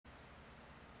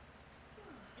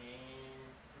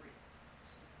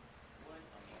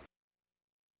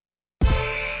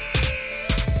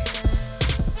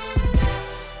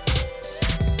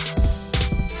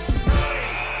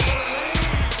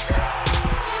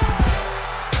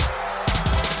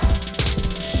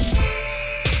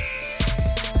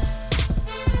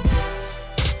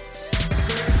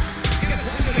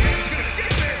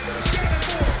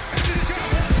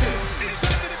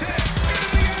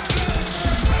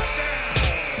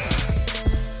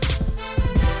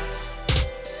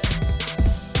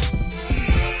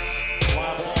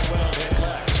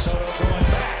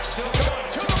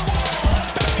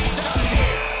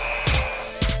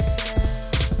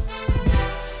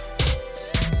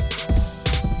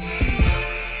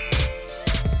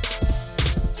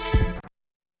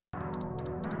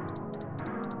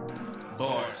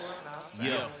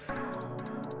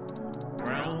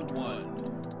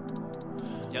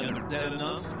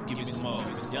Give me some more.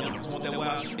 Y'all niggas want that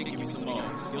wild shit? Give me some more.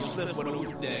 Yo, slip with a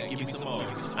with that. Give me some more.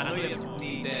 I know you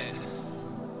need that.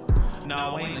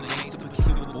 Nah, I ain't a gangster,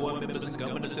 peculiar board members and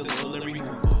governors, still a Larry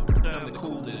Hoover. I'm the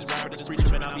coolest rapper that's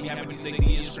preaching, and I'll be happy to say the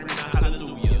years screaming out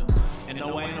hallelujah. And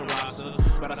no, I ain't a roster,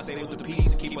 but I stay with the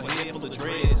peace, keep a head full of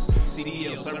dreads.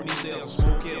 CDL, serving me sales,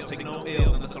 smoke kills, taking no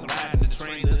L's, unless I'm riding the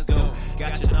train, let's go.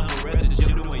 Got your number at the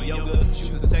gym doing yoga,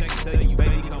 shoot the text and tell you,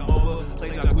 baby, come over. Play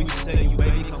jacuzzi, tell you,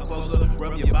 baby, come closer.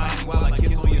 Rub your body while I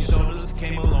kiss on your shoulders.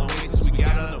 Came a long way since we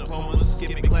got our diplomas.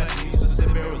 Skipping classes, used to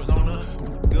sip Arizona.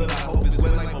 Good, I hope it's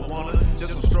wet like Moana.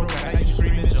 Just a stroke, I had you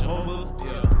screaming Jehovah.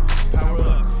 Yeah, power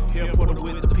up. Here, Porter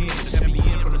with the pen.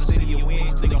 Champion from the city of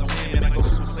Win. Think I'm playing, man. I go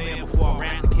Super Saiyan before I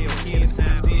rap the kill kids.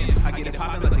 Times in. I get it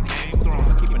poppin' like the Game of Thrones.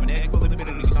 I keep a neck full of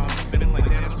infinity stones. Spinning like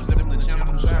Thanos, resembling the channel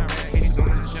from Chirac. Cases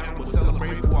on the channel. We'll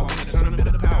celebrate before I win a tournament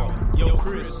of power. Yo,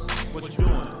 Chris, what you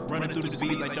doing? Running through this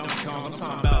beat like Donkey Kong. I'm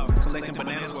talking about collecting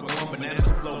bananas while going bananas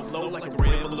to flow like a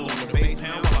red balloon. The bass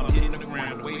pound while I'm hitting the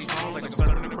ground. Way strong like I'm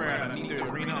surfing the crowd. I need the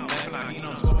arena. I'm laughing. I need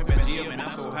I'm smoking Pangea, man.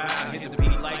 I'm so high. I hit the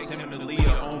beat like Tim and Malia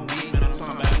on beat, man. I'm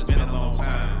talking about it's been a long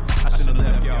time. I shouldn't have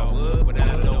left y'all wood, but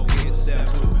I don't get step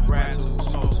 2, ride 2,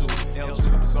 smoke 2,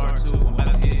 L2, bizarre 2. I'm about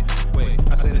to hit.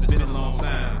 Wait, I said it's been a long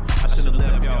time. I shouldn't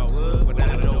have left y'all wood, but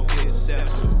I don't get step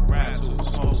 2, ride 2,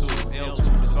 smoke 2,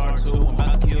 L2, bizarre 2. I'm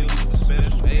about to kill you with a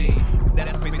special aid.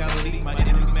 That's a fatality. My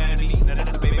enemy's mad at me. Now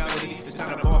that's a babality. It's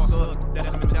time to boss up. That's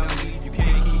the mentality. You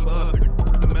can't keep up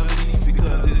the melody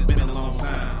because it's been a long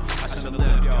time. I shouldn't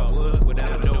have left y'all wood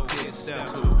without a dope hit. Step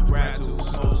 2, ride 2,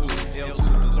 smoke 2,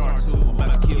 L2, bizarre 2. I'm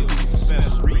about to kill you with a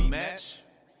special rematch.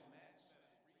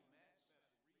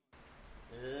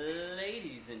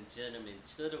 Ladies and gentlemen,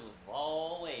 children of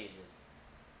all ages,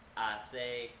 I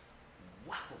say,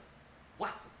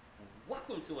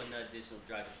 welcome to another edition of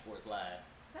Dragon Sports Live.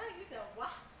 Sound you said wow.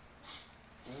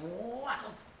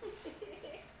 Welcome.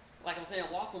 Like I'm saying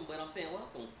welcome, but I'm saying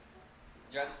welcome.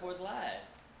 Dragon Sports Live.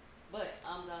 But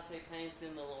I'm Dante Payne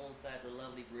sitting alongside the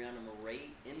lovely Brianna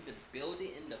Murray in the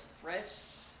building, in the fresh.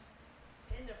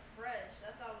 In the fresh.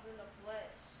 I thought it was in the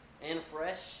flesh. And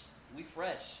fresh. We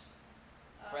fresh.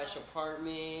 Fresh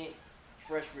apartment,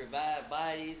 fresh revived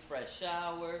bodies, fresh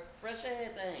shower, fresh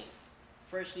everything.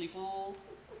 Freshly full.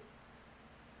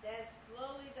 That's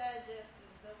slowly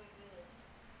digesting, so we good.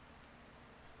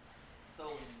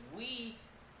 So we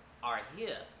are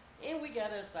here, and we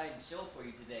got an exciting show for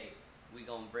you today. We're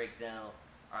going to break down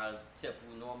our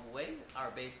typical normal way,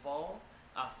 our baseball,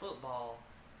 our football,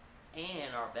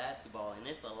 and our basketball. And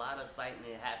there's a lot of exciting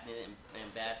happening in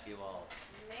basketball.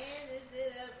 Man, is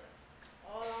it ever.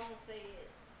 All I'm going to say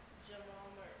is Jamal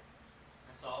Murray.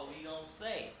 That's all we going to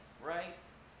say, right?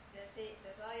 That's it.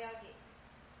 That's all y'all get.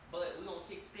 But we're going to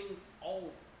kick things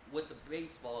off with the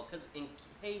baseball, because in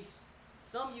case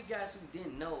some of you guys who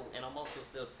didn't know, and I'm also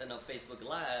still setting up Facebook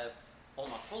Live on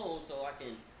my phone so I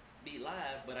can be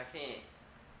live, but I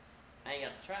ain't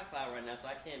got the tripod right now, so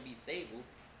I can't be stable.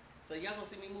 So y'all gonna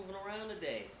see me moving around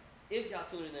today. If y'all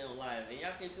tuning in on live, and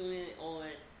y'all can tune in on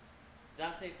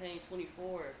Dante Payne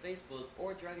 24 Facebook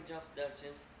or Dragon Jump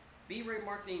Productions, B-Ray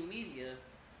Marketing Media,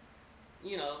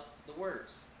 you know, the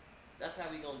works. That's how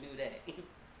we gonna do that.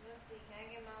 Let's see, can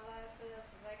I get my live set up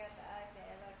since I got the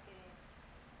iPad? I can.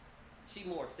 She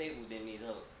more stable than me,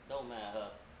 so don't mind her.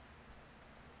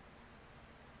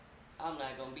 I'm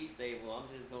not gonna be stable. I'm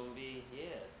just gonna be,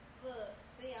 yeah. Look,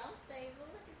 see, I'm stable.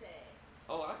 Look at that.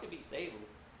 Oh, I could be stable.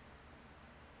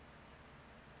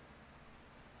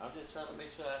 I'm just trying to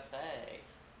make sure I tag.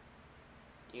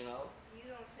 You know? You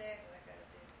don't tag like I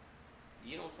do.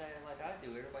 You don't tag like I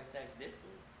do. Everybody tags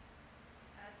differently.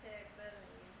 I tag better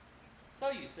than you.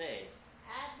 So you say.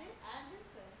 I do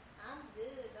so. I'm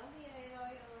good. Don't be a hater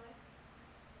all your life.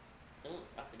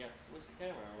 I forgot to switch the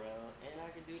camera around, and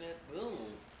I can do that.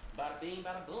 Boom. Bada bing,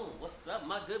 bada boom. What's up,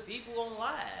 my good people on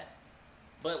live?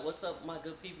 But what's up, my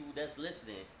good people that's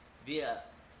listening via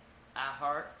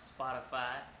iHeart,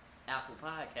 Spotify, Apple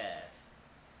Podcasts?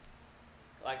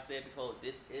 Like I said before,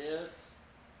 this is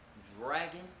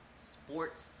Dragon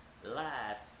Sports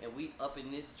Live, and we up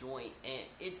in this joint, and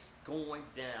it's going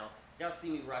down. Y'all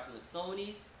see me rocking the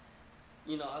Sonys.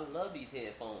 You know, I love these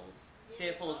headphones. Yeah,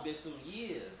 Headphones been some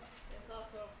years. It's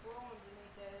also a fro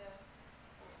underneath that.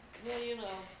 Yeah, you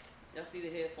know, y'all see the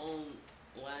headphone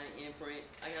line imprint.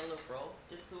 I got a little fro.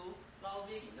 It's cool. It's all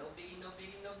biggie. No biggie, no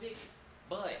biggie, no biggie.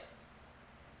 But,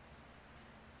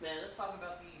 man, let's talk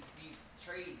about these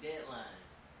trade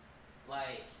deadlines.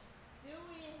 Like, Do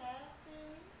we have to?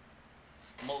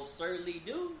 most certainly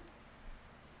do.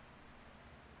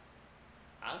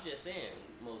 I'm just saying,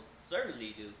 most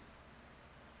certainly do.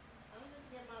 I'm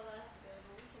just getting my life together,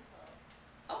 but we can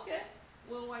talk. Okay.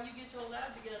 Well, while you get your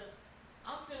lab together,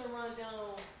 I'm finna run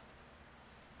down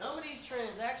some of these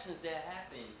transactions that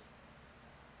happened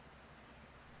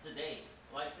today.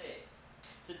 Like I said,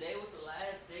 today was the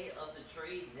last day of the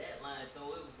trade deadline,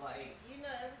 so it was like, You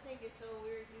know, everything is so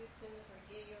weird. You tend to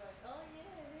forget. You're like, oh yeah,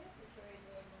 it is a trade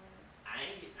deadline.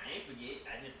 I ain't forget.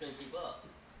 I just couldn't keep up.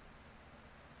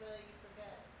 So you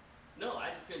forgot. No,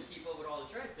 I just couldn't keep up with all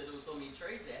the trades because there was so many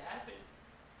trades that happened.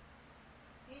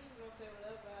 He's just gonna say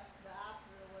whatever the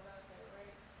opposite of what I say,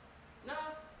 right? No,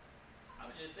 I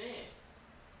was just saying.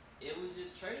 It was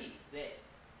just trades that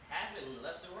happened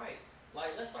left and right.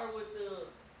 Like, let's start with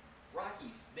the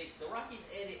Rockies. The Rockies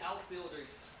added outfielder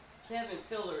Kevin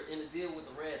Pillar in the deal with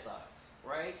the Red Sox,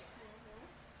 right?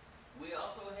 Mm-hmm. We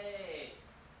also had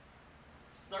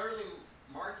Sterling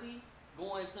Marte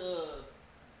going to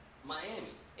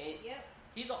Miami, and Yep.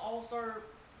 he's an all-star.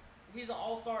 He's an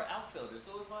all-star outfielder.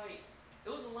 So it's like it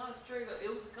was a lot of trade. It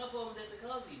was a couple of them that the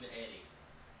Cubs even added.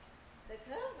 The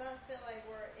Cubs, I feel like,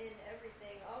 were in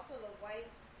everything. Also, the White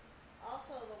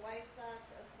Sox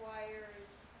acquired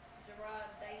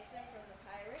Gerard Dyson from the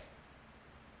Pirates.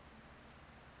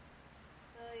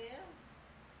 So yeah.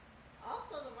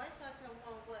 Also, the White Sox have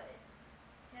won what,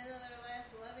 10 of their last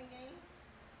 11 games.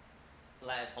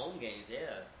 Last home games,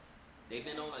 yeah, they've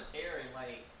been on a tear and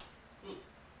like.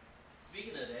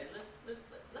 Speaking of that,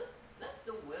 let's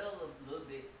dwell a little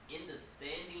bit in the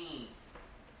standings,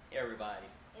 everybody.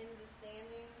 In the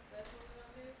standings, that's what we're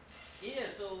gonna do. Yeah,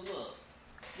 so look,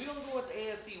 we're gonna go with the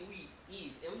AFC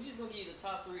East, and we're just gonna give you the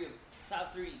top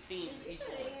three teams Did you each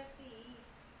say one, AFC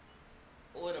East?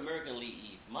 or the American League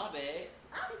East. My bad,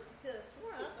 I could have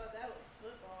sworn I thought that was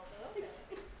football, but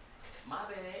okay. my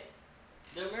bad.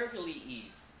 The American League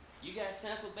East. You got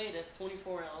Tampa Bay, that's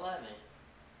 24-11.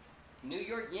 New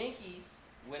York Yankees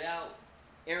without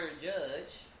Aaron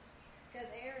Judge. Because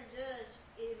Aaron Judge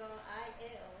is on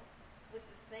IL with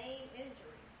the same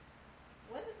injury.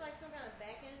 Wasn't it like some kind of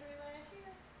back injury last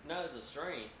year? No, it's a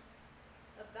strain,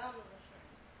 Abdominal strain.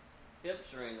 hip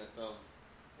strain or something.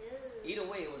 Ew. Either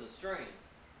way, it was a strain.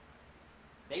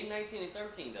 They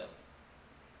 19-13 though.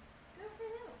 Good for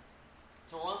him.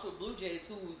 Toronto Blue Jays,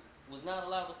 who was not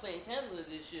allowed to play in Canada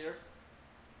this year,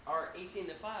 are 18-5,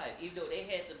 even though they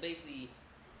had to basically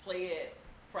play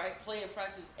and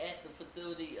practice at the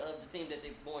facility of the team that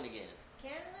they're born against.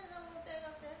 Canada don't want that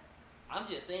up there. I'm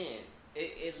just saying,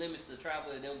 it limits the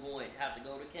travel of them have to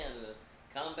go to Canada,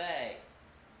 come back.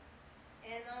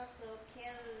 And also,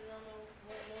 Canada don't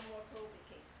want no more COVID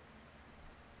cases.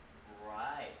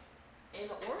 Right. And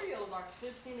the Orioles are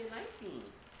 15-19.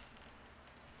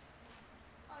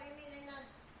 Oh, you mean they're not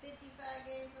 55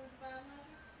 games under 500?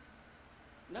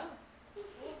 No.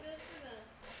 Well, good for them.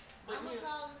 But I'm going to yeah.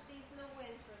 call the season a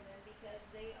win for them because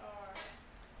they are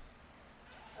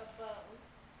above.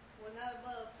 Well, not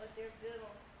above, but they're good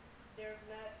on. They're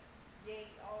not yay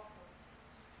awful.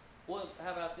 Well,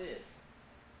 how about this?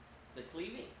 The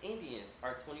Cleveland Indians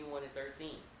are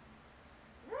 21-13.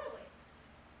 Really?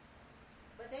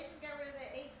 But they just got rid of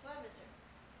that Ace Clevenger.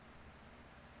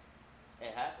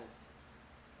 It happens.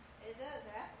 It does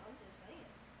happen, I'm just saying.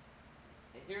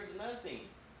 And here's another thing.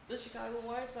 The Chicago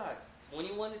White Sox,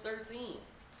 21-13.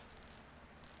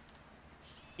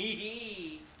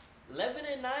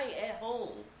 11-9 at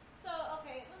home. So,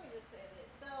 okay, let me just say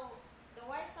this. So, the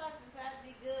White Sox decide to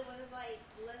be good when it's like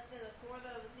less than a quarter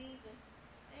of a season.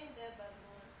 Ain't that bad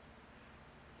one?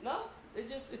 No, it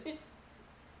just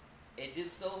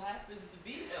so happens to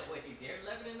be that way. They're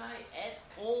 11-9 at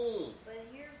home. But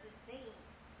here's the thing.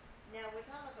 Now, we're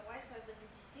talking about the White Sox, but did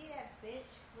you see that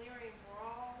bench clearing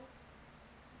brawl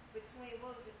between,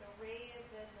 what was it, the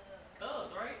Reds and the...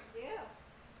 Cubs, right? Yeah,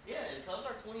 Yeah, and the Cubs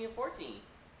are 20-14.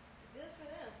 good for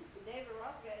them. David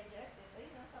Ross got ejected, so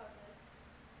that's all good.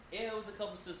 Yeah, it was a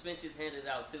couple suspensions handed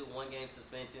out too. 1-game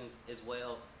suspensions as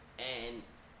well, and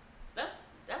that's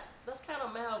kind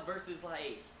of mild versus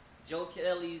like Joe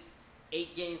Kelly's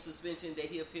 8-game suspension that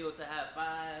he appealed to have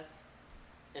 5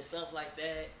 and stuff like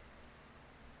that.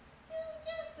 Dude,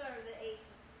 just serve the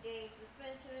 8-game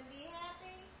suspension and be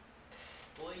happy.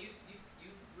 Well, you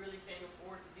really can't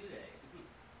afford to do that.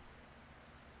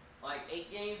 Like 8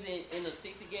 games in a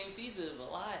 60-game season is a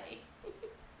lie.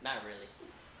 Not really.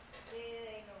 It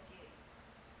ain't no kidding.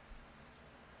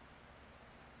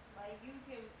 Like, you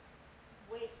can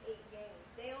wait 8 games.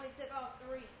 They only took off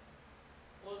 3.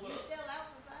 Well, You look, still out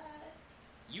for 5?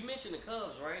 you mentioned the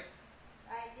Cubs, right?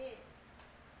 I did.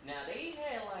 Now they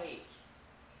had like,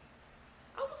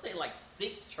 I would say like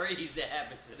 6 trades that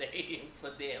happened today for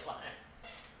deadline.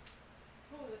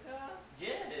 Who, the Cubs?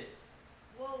 Yes.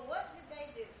 Well, what did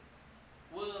they do?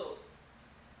 Well,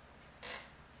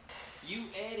 you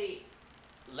added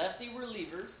lefty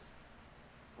relievers,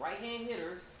 right-hand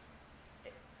hitters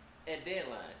at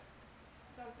deadline.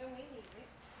 Something we needed.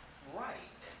 Right.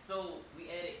 So we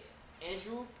added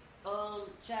Andrew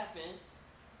Chaffin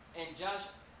and Josh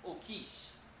O'Keefe.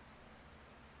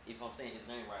 If I'm saying his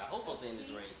name right. I hope I'm saying this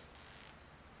right.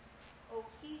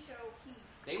 O'Keefe.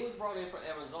 They was brought in from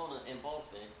Arizona and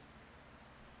Boston.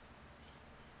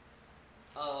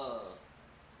 Well,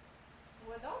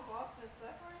 don't Boston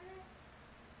suck right now?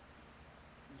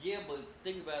 Yeah, but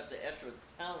think about the extra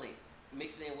talent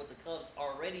mixing in with the Cubs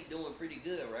already doing pretty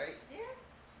good, right? Yeah.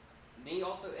 Then you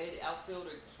also added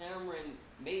outfielder Cameron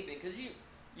Maybin, because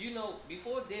you know,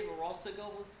 before David Ross took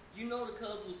over, you know the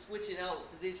Cubs was switching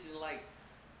out positions. Like,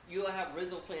 you'll have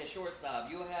Rizzo playing shortstop.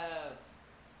 You'll have,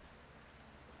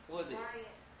 what was it?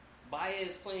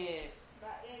 Baez playing.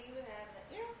 But yeah, you would have that.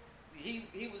 Yeah.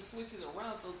 He was switching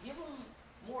around, so give him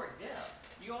more depth.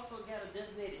 You also got a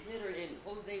designated hitter in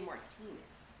Jose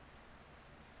Martinez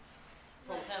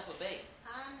from Look, Tampa Bay.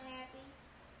 I'm happy.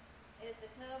 If the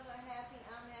Cubs are happy,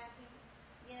 I'm happy.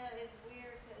 You know, it's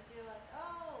weird because you're like,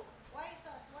 oh, White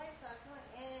Sox.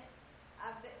 And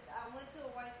I went to a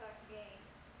White Sox game,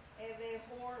 and they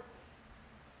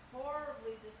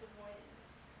horribly disappointed me.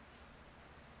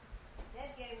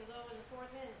 That game was over in the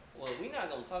fourth inning. Well, we're not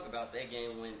going to talk about that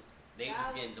game when they was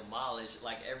getting demolished.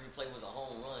 Like, every play was a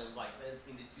home run. It was like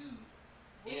 17-2.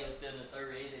 And it was still in the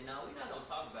third inning. No, we're not going to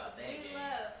talk about that game. We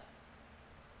left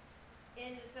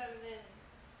in the seventh inning.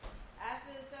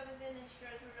 After the seventh inning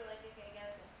stretch, we were like, okay,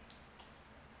 gotta go.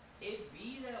 It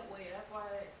be that way. That's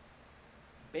why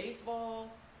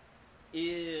baseball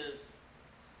is...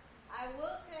 I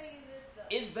will tell you this, though.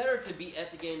 It's better to be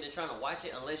at the game than trying to watch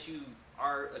it unless you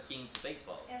are a king to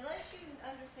baseball. Unless you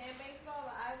understand baseball,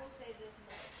 but I will say this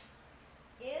much.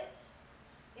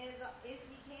 If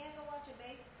you can go watch a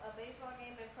baseball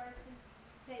game in person,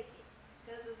 take it.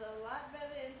 Because it's a lot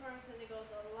better in person. It goes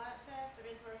a lot faster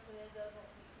in person than it does on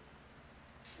TV.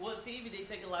 Well, TV, they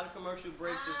take a lot of commercial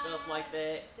breaks and stuff like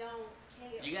that. Don't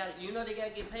care. You know they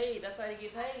gotta get paid. That's how they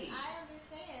get paid. I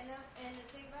understand. And the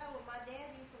thing about it, my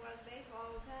dad used to watch baseball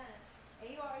all the time. And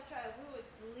he always tried, we would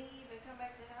leave and come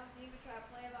back to the house, and he would try to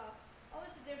play it off. Oh,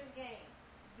 it's a different game.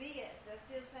 BS. That's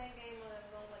still the same game when it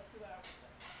was only like 2 hours ago.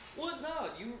 Well, no,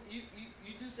 you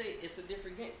do say it's a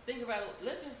different game. Think about it.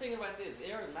 Let's just think about this.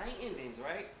 There are 9 endings,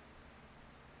 right?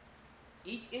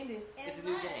 Each ending is a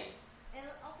new game.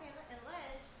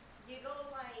 Unless you go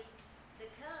like the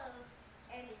Cubs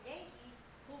and the Yankees,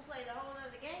 who played the whole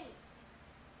other game.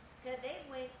 Because they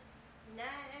went 9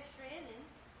 extra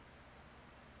innings.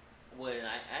 Well,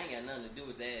 I ain't got nothing to do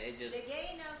with that. It just... The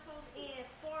game that was supposed to end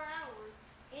 4 hours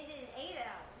ended in 8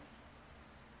 hours.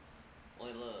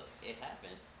 Well, look, it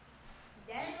happens.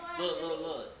 That ain't gonna happen.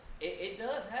 Look. It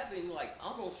does happen. Like,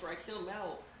 I'm gonna strike him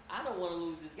out. I don't want to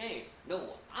lose this game.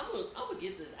 No, I'm gonna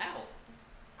get this out.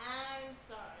 I'm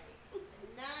sorry.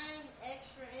 9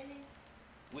 extra innings.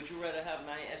 Would you rather have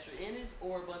 9 extra innings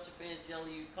or a bunch of fans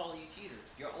yelling you, calling you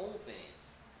cheaters? Your own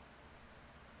fans.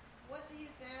 What do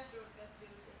Houston Astros got to do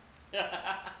with this?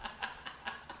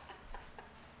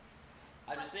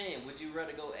 I'm just saying, would you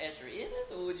rather go extra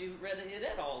innings or would you rather hit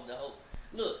that all though?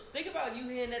 Look, think about you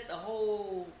hitting at the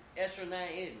whole extra 9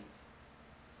 innings.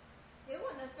 It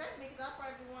wouldn't affect me because I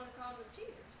probably want to call them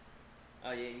cheaters.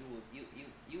 Oh yeah, you would. You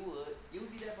would. You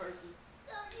would be that person.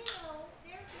 So,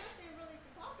 there's nothing really to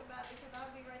talk about because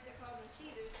I'll be right there calling them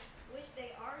cheaters, which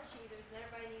they are cheaters, and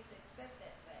everybody needs to accept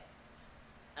that fact.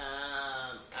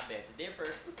 I beg to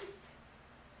differ.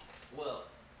 Well,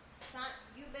 It's not,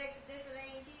 you beg to differ, they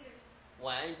ain't cheaters.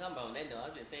 well, I ain't talking about that though.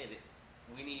 I'm just saying that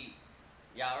we need.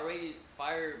 Y'all already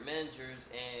fired managers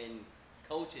and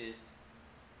coaches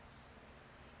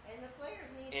And the players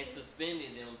need and to.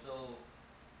 suspended them. So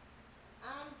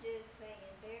I'm just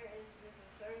saying, there is just a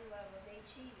certain level they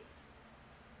cheated.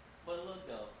 but look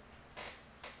though,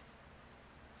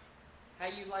 how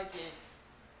you liking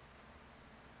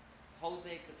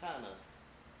Jose Quintana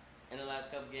in the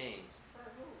last couple games For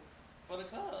who? for the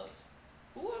Cubs?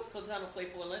 Who else Quintana play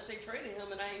for unless they traded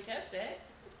him and I ain't catch that?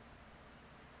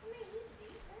 I mean, he's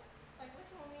decent. Like, what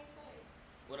you want me to say?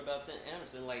 What about Tim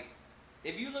Anderson? Like,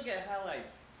 if you look at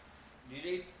highlights,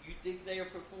 you think they are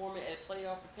performing at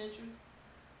playoff potential?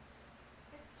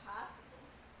 It's possible.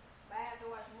 But I have to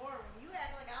watch more of them. You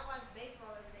act like I watch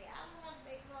baseball every day. I don't watch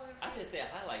baseball every day. I just said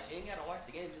highlights. You ain't gotta watch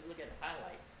the game. Just look at the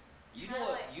highlights. You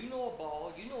Highlight. know a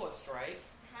ball. You know a strike.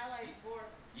 Highlights board.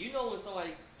 You know when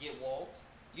somebody get walked.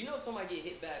 You know somebody get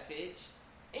hit by a pitch.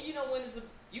 And you know when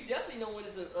you definitely know when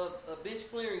it's a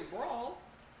bench clearing brawl.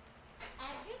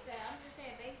 I get that. I'm just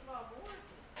saying baseball bores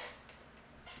me.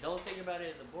 Don't think about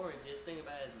it as a board. Just think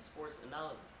about it as a sports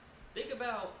analysis. Think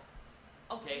about,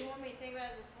 okay, You want me to think about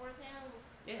it as a sports analyst?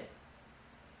 yeah.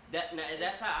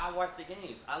 That's how I watch the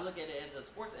games. I look at it as a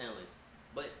sports analyst.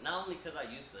 But not only because I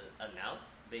used to announce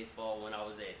baseball when I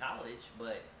was at college,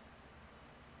 but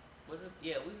was it?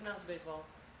 Yeah, we was announcing baseball.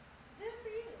 Good for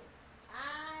you.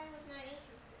 I was not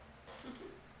interested.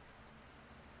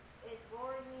 It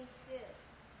bored me stiff.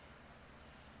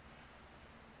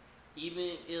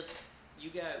 Even if you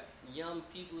got young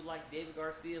people like David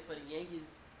Garcia for the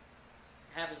Yankees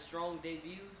having strong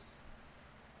debuts.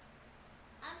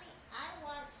 I mean, I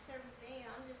watch certain things.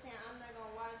 I'm just saying I'm not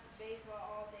gonna watch baseball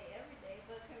all day, every day.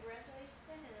 But congratulations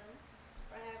to him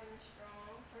for having a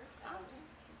strong first outing.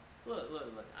 Look.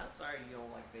 I'm sorry you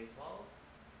don't like baseball,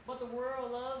 but the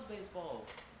world loves baseball.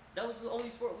 That was the only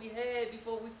sport we had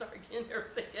before we started getting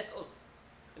everything else.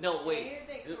 No, wait.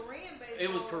 Korean baseball.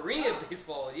 It was Korean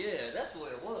baseball. Yeah, that's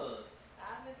what it was.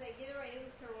 I'm gonna say, get it right. It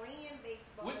was Korean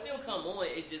baseball. We still come on.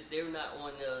 It just they're not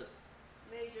on the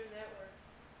major network.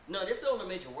 No, they're still on the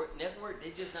major network.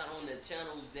 They're just not on the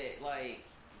channels that like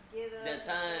Get up. the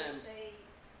times.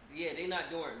 Yeah, they're not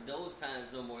doing those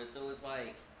times no more. So it's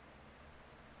like,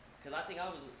 cause I think I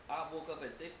woke up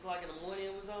at 6 o'clock in the morning.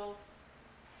 It was on.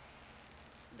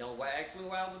 Don't ask me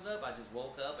why I was up. I just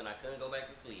woke up and I couldn't go back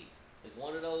to sleep. It's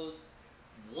one of those.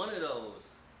 I couldn't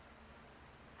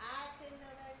go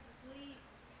back to sleep.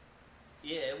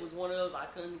 Yeah, it was one of those. I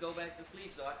couldn't go back to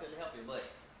sleep, so I couldn't help you. But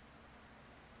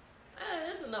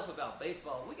that's enough about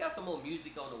baseball. We got some more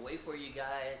music on the way for you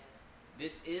guys.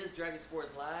 This is Dragon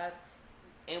Sports Live,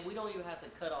 and we don't even have to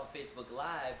cut off Facebook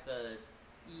Live because,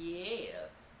 yeah,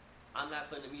 I'm not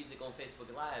putting the music on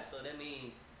Facebook Live. So that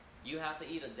means you have to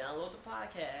either download the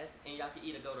podcast, and y'all can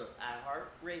either go to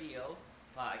iHeartRadio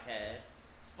Podcast,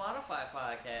 Spotify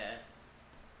Podcast,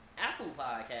 Apple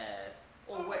Podcast,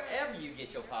 or wherever you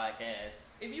get your podcast.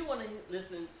 If you want to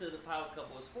listen to the Power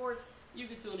Couple of Sports, you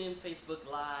can tune in Facebook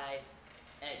Live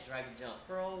at Dragon Jump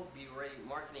Pro, Be Ready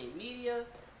Marketing Media,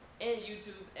 and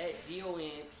YouTube at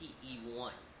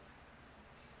DONPE1.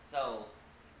 So,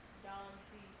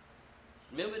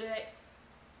 remember that.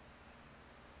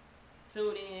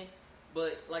 Tune in.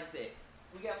 But like I said,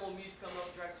 we got more music coming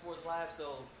up Dragon Sports Live.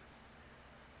 So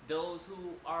those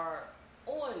who are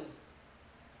on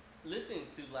listening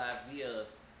to live via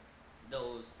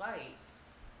those sites,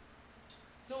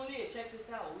 tune in. Check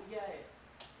this out. We got.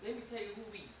 Let me tell you who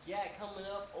we got coming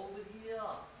up over here.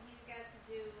 He's got to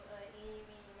do Eeny,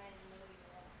 Meeny, Miny, Moe.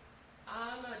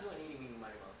 I'm not doing Eeny, Meeny,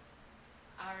 Miny, Moe.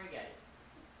 I already got it.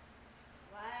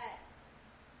 Last.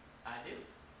 I do.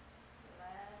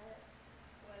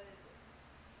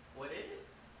 What is it?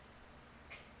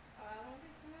 I don't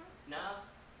get to know. Now,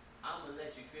 I'm going to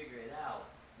let you figure it out.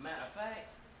 Matter of fact,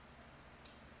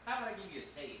 how about I give you a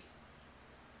taste?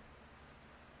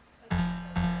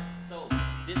 So,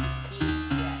 this is King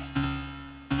Jack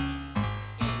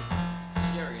and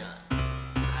Sherion.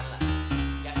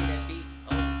 Got me that beat?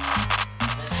 Oh.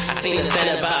 I seen her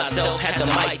standing by herself, had the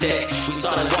mic that. We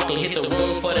started walking, hit the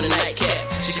room for the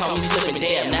nightcap. She called me slipping,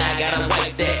 damn, now I gotta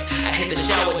wipe that. I hit the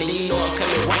shower, then you know I'm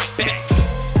coming right back.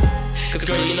 Cause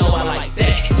girl, you know I like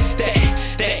that.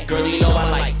 Girl, you know I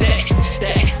like that.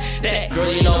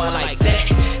 Girl, you know I like that.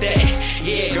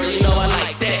 Yeah, girl, you know I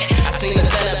like that. I seen her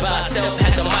standing by herself,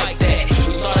 had the mic that.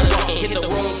 We started walking, hit the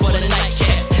room for the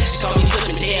nightcap. She called me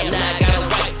slipping, damn, now I gotta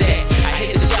wipe that. I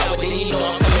hit the shower, then you know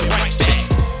I'm coming right back.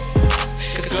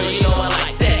 Cause girl, you know I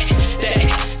like that.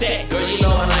 Girl, you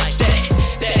know I like that.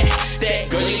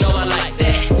 Girl, you know I like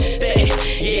that.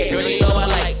 Yeah, girl, you know I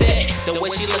like that. The way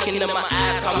she looking in my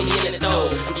eyes, call me in it though.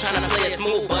 I'm trying to play it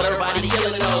smooth, but her body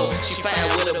killing though. She fine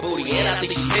with a booty, and I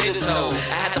think she did it so.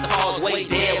 I had to pause, wait,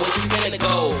 damn, where you finna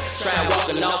go? Try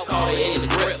walking off, caught her in the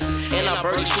grip. And I'm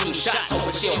birdie shooting shots,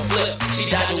 hoping she don't flip. She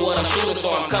dodging what I'm shooting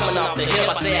for, I'm coming off the hip.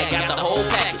 I say I got the whole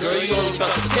package, girl, you only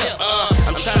felt the tip.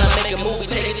 I'm trying to make a movie,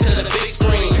 take it to the big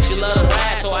screen. She love to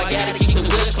ride, so I gotta keep the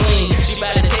whip clean. She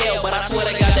bad as hell, but I swear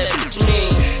I got that bitch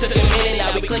mean. Took a minute,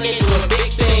 now we clicking, doing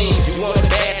big things. You want it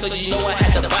bad, so you know I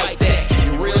had to bite that.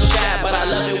 You're real shy, but I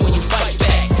love it when you fight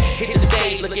back. Hit the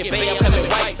stage, look at babe, I'm coming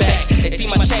right back. They see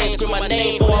my chain, scream my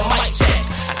name for a mic check.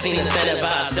 I seen her standing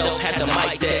by herself, had the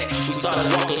mic that. We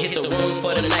started walking, hit the room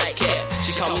for the nightcap.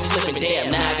 She called me slipping, damn,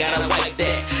 now I gotta wipe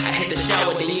that. I hit the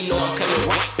shower, then you know I'm coming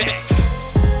right back.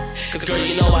 Cause girl,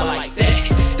 you know I like that.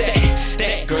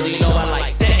 Girl, you know I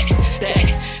like that.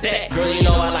 Girl, you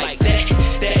know I like that.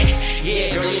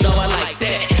 Yeah, girl, you know I like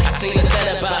that. I seen her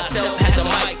standing by herself, had the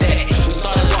mic that. We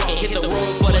started walking, hit the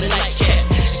room for the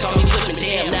nightcap. She called me slipping,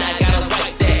 damn, now I gotta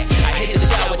wipe that. I hit the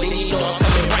shower, then you know I'm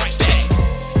coming right back.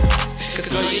 Cause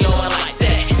girl, you know I like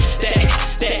that.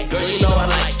 Girl, you know I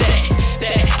like that.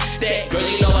 Girl,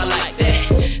 you know I like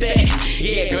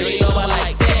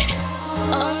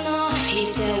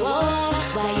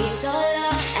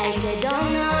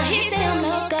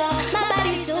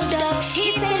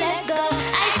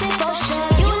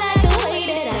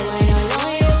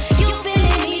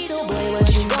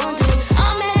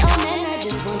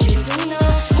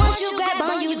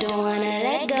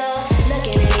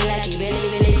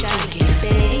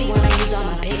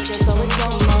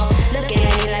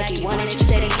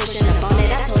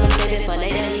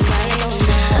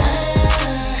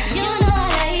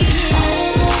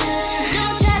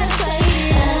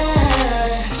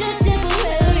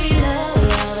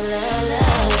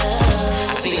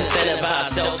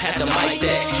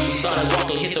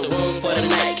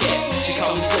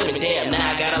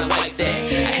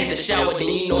shower, then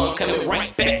you know I'm coming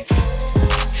right back.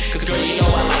 Cause girl, you know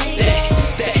I like that.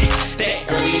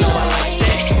 Girl, you know I like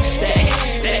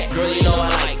that. Girl, you know I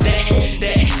like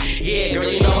that. Yeah,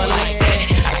 girl, you know I like that.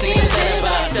 I seen her standing by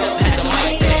herself, had to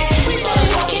mic that. We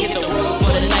started walking, hit the room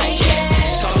for the night.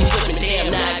 She caught me slipping,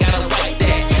 damn, now I gotta write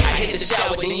that. I hit the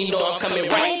shower, then you know I'm coming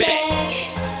right back.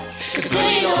 Cause girl,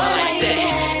 you know I like that.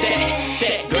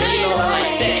 Girl, you know I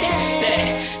like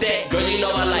that. Girl, you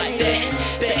know I like that.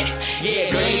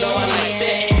 Yeah, girl, you know I like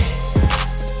that.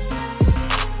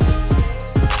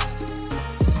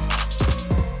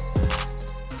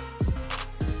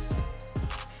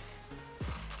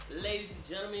 Ladies and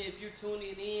gentlemen, if you're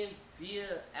tuning in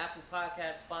via Apple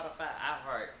Podcasts, Spotify,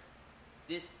 iHeart,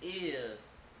 this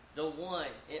is the one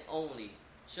and only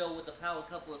show with the power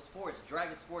couple of sports,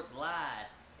 Dragon Sports Live.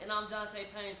 And I'm Dante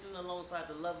Payne, sitting alongside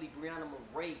the lovely Brianna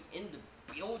Murray in the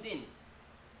building.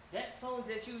 That song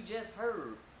that you just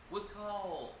heard was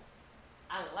called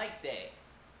I Like That.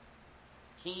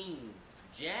 King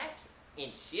Jack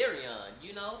and Sherion,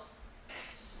 you know?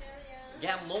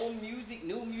 Got more music,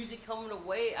 new music coming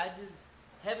away. I just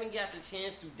haven't got the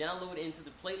chance to download it into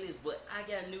the playlist, but I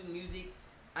got new music.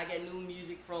 I got new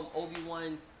music from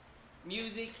Obi-Wan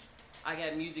Music. I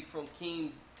got music from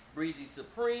King Breezy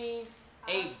Supreme,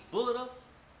 A Buddha.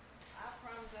 I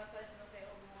promise I thought you were going to say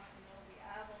Obi-Wan Kenobi.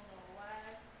 I don't know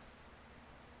why.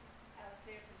 I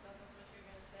seriously thought that's what you were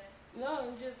going to say. No,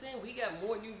 I'm just saying we got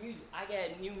more new music. I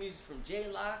got new music from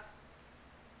J-Lock,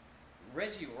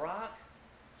 Reggie Rock,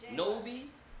 J-Rock, Nobi,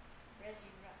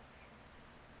 Reggie Rock.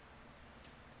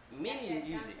 many Got that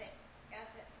music.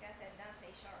 Dante, got that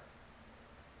Dante Sharp.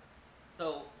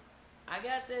 So I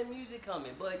got that music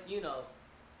coming, but you know,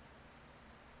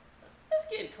 let's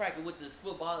get cracking with this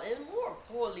football, and more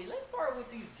importantly, let's start with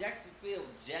these Jacksonville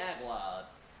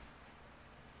Jaguars.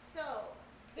 So,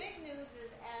 big news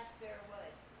is after,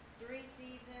 3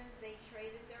 seasons, they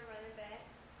traded their running back,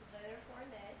 Leonard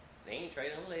Fournette. They ain't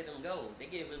traded him, let him go. They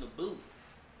gave him the boot.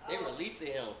 They Oh. released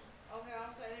him. Okay,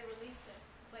 I'm sorry, they released him.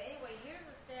 But anyway, here's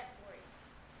a stat for you.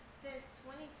 Since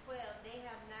 2012, they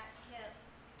have not kept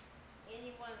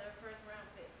any one of their first round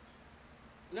picks.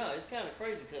 No, it's kind of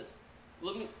crazy because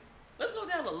let's go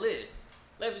down the list.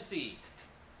 Let me see.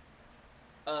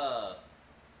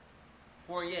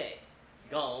 Fournette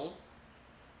gone.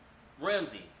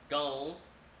 Ramsey gone.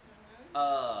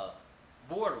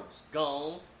 Bortles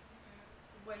gone.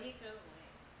 Well, he could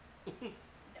win.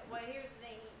 Well, here's the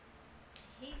thing.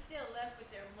 He's still left with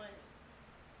their money.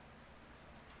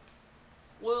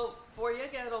 Well,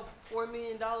 Fournette got a $4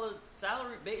 million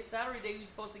salary they was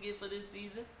supposed to get for this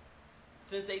season,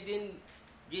 since they didn't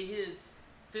get his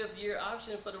 5th-year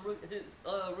option for his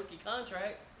rookie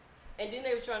contract, and then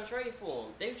they was trying to trade for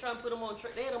him. They was trying to put him on.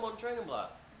 They had him on the trading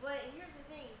block. But here's the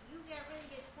thing. You got ready to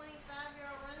get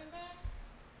 25-year-old running back?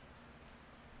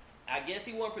 I guess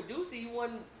he wasn't producing. He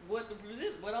wasn't what the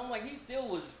produce, but I'm like, he still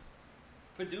was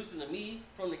producing to me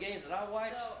from the games that I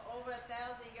watched. So, over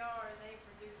 1,000 yards, they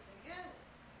producing good.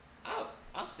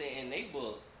 I'm saying they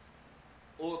booked.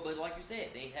 But like you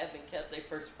said, they haven't kept their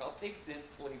first round pick since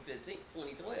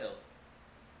 2012.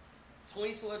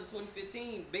 2012 to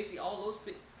 2015, basically all those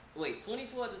picks. Wait,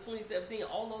 2012 to 2017,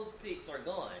 all those picks are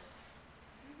gone.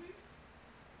 Mm-hmm.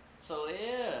 So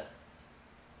yeah,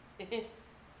 it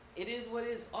is what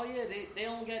it is. Oh yeah, they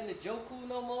don't got Njoku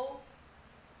no more.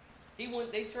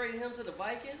 They traded him to the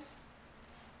Vikings.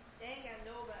 They ain't got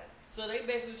nobody. So they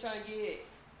basically trying to get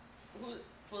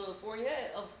for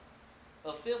Fournette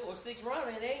a 5th or 6th rounder,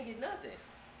 and they ain't get nothing.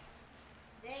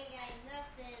 They ain't got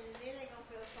nothing, and then they gonna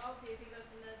feel salty if he goes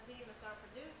to another team and start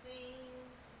producing.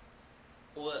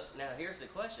 Well, now here's the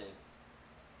question: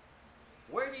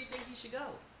 where do you think he should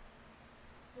go?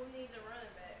 Who needs a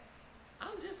running back?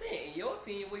 I'm just saying, in your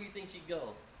opinion, where do you think she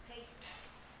go?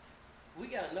 Patriots. We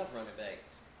got enough running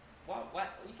backs. Why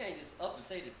you can't just up and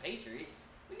say the Patriots?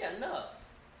 We got enough.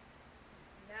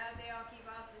 Now if they all keep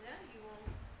opting out, you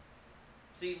won't.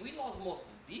 See, we lost most of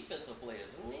the defensive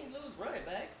players. We didn't lose running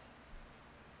backs.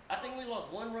 I think we lost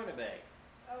one running back.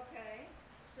 Okay.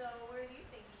 So where do you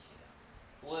think he should go?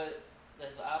 What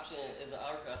as an option is an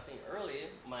article I seen earlier.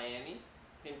 Miami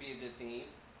can be a good team.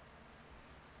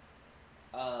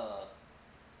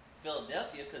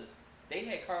 Philadelphia, because they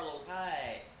had Carlos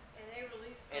Hyde And they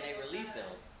released. and they Carlos released Hyde.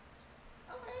 him.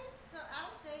 Okay, so I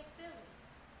would say Philly.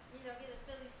 You know, get a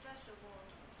Philly special going.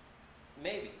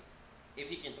 Maybe if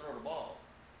he can throw the ball.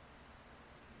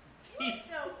 What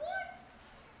the what?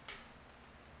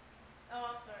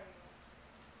 Oh, I'm sorry.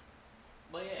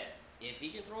 But yeah, if he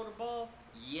can throw the ball,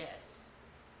 yes,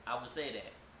 I would say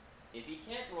that. If he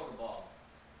can't throw the ball,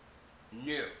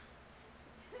 no.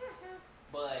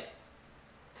 But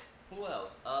Who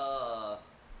else?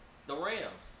 The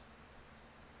Rams.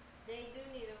 They do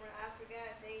need a run. I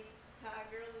forgot Todd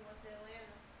Gurley went to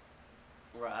Atlanta.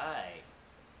 Right.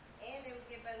 And they would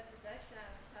get better production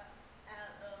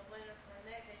out of Leonard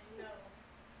Fournette, because you know,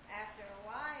 after a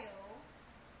while,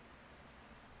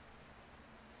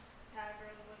 Todd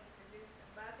Gurley wasn't producing.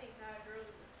 But I think Todd Gurley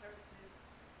was hurt too.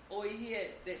 Oh, he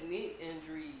had that knee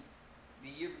injury the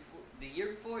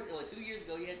year before, or 2 years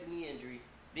ago. He had the knee injury.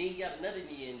 Then he got another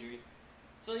knee injury.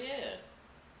 So yeah.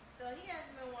 So he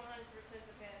hasn't been 100%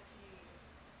 the past few years.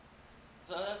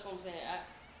 So that's what I'm saying.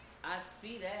 I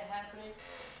see that happening,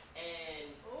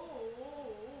 and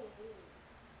Oh,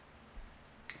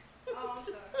 I'm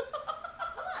sorry.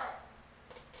 What?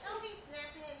 Don't be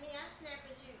snapping at me. I snap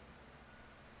at you.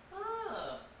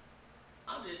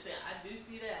 I'm just saying I do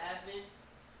see that happening,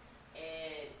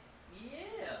 and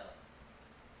yeah.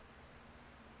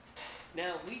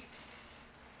 Now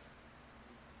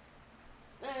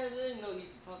there's no need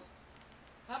to talk.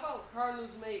 How about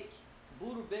Cardinals make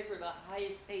Buda Baker the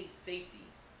highest paid safety?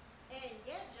 And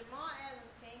yet Jamal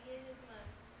Adams can't get his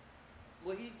money.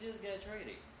 Well, he just got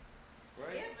traded,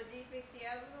 right? Yeah, but do you think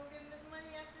Seattle's gonna give him his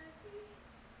money after this season?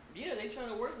 Yeah, they trying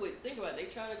to work with. Think about it. They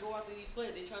trying to go after these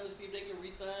players. They trying to see if they can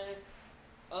re-sign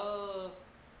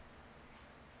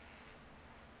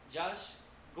Josh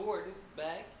Gordon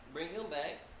back, bring him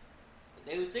back.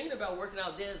 They was thinking about working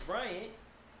out Dez Bryant,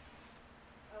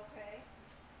 Okay.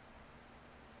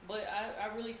 but I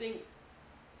really think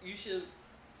you should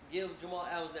give Jamal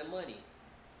Adams that money.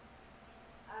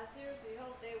 I seriously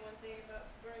hope they weren't thinking about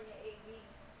bringing AB.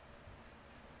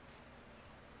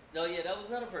 No, yeah, that was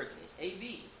another person,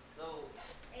 AB. So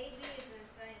AB is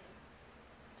insane.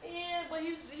 yeah, but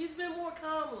he's been more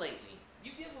calm lately.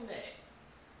 You give him that.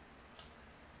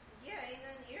 Yeah, ain't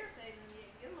nothing irritating him yet.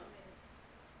 Give him a minute.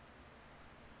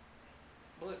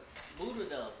 But Buda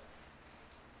though,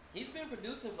 he's been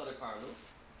producing for the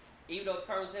Cardinals, even though the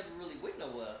Cardinals haven't really went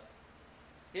nowhere.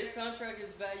 His contract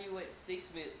is valued at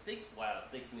 $6 million.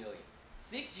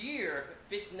 6 year,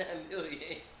 $59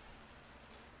 million.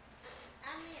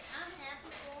 I mean, I'm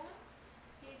happy for him.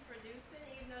 He's producing,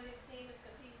 even though his team is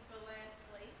competing for last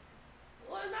place.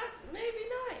 Well, maybe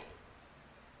not.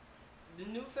 The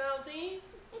newfound team.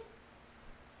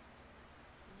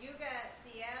 You got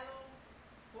Seattle,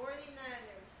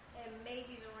 49ers, and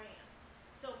maybe the Rams.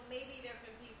 So maybe they're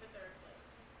competing for third place.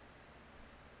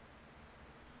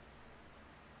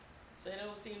 Say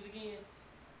those teams again.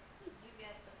 You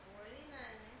got the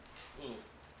 49ers, Mm.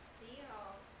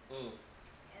 Seahawks,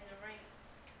 and the Rams.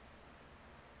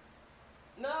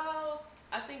 No,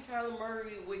 I think Kyler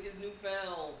Murray with his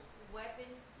newfound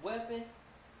weapon.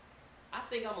 I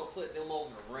think I'm gonna put them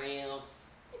over the Rams.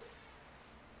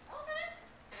 Okay.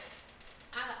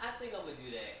 I think I'm gonna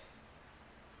do that.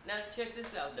 Now check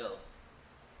this out though.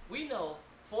 We know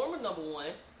former number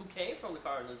one who came from the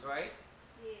Cardinals, right?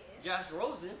 Yeah. Josh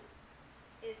Rosen.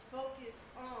 Is focused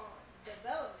on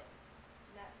development,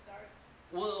 not starting.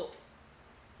 Well,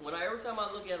 every time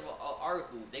I look at an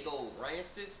article, they go Ryan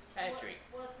Fitzpatrick.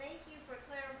 Well, thank you for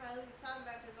clarifying who he's talking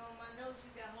about, because on my notes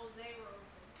you got Jose Rosen.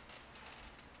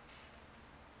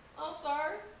 I'm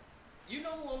sorry. You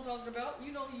know who I'm talking about.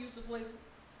 You know he used to play.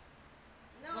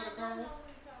 No, For the I don't Cardinals? know who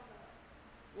you're talking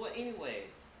about. Well,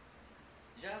 anyways,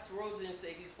 Josh Rosen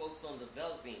said he's focused on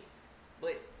developing,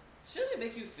 but shouldn't it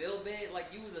make you feel bad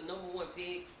like you was a number one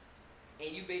pick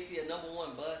and you basically a number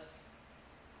one bust?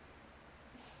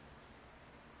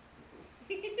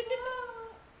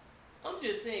 I'm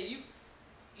just saying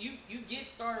you get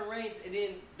starting ranks, and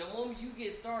then the moment you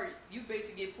get started, you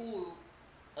basically get pulled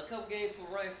a couple games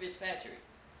from Ryan Fitzpatrick,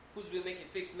 who's been making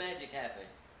fixed magic happen.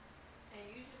 And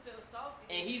you should feel salty.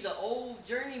 And he's an old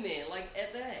journeyman, like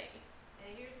at that.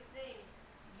 And here's the thing,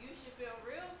 you should feel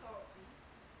real salty.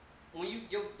 When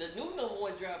the new number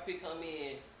one draft pick come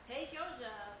in Take your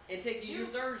job. and take you your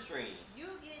third string. You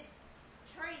get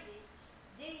traded,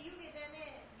 then you get done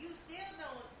there. You still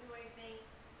don't do anything,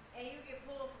 and you get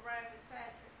pulled for Ryan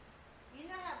Fitzpatrick. You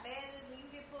know how bad it is when you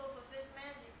get pulled for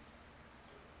Fitzmagic?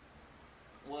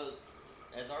 Well,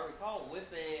 as I recall,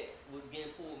 Winston was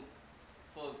getting pulled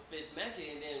for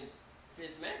Fitzmagic, and then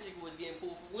Fitzmagic was getting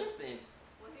pulled for Winston.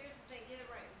 Well, here's the thing, get it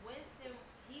right. Winston,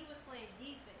 he was playing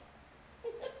defense.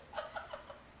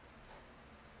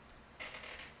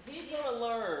 He's gonna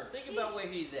learn. Think about where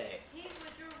he's at. He's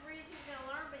with Drew Brees. He's gonna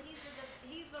learn, but he's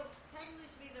the technically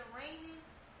should be the reigning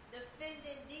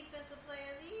defending defensive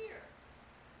player of the year.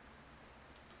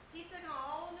 He took on a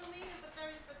whole new meaning for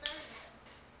 30 for 30.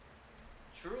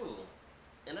 True.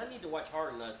 And I need to watch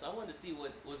Hard Nuts. I wanted to see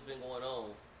what's been going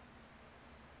on.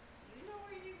 You know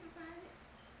where you can find it.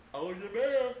 Oh, the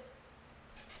man.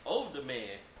 Oh, the the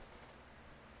man.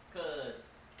 Cause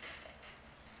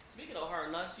speaking of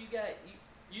Hard Knocks, you got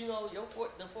you know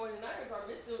the 49ers are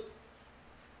missing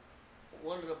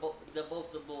one of the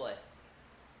Bosa boy.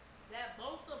 That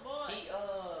Bosa boy He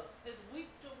is week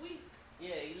to week.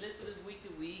 yeah, he listed as week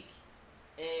to week,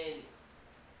 and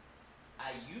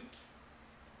Ayuk.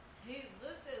 He's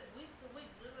listed week to week.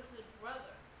 Look at his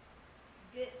brother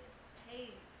get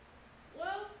paid.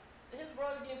 Well, his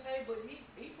brother getting paid, but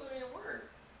he put in work.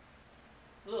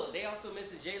 Look, they also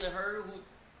missing Jalen Hurd,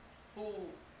 who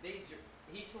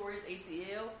he tore his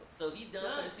ACL, so he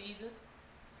done for the season.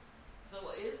 So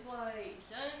it's like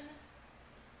Done.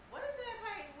 What is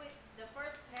everybody with the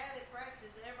first padded practice?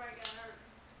 Everybody got hurt.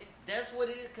 that's what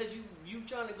it is, cause you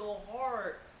trying to go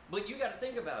hard, but you got to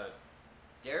think about it.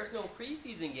 There's no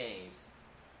preseason games,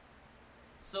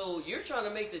 so you're trying to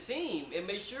make the team and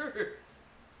make sure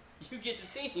you get the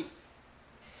team.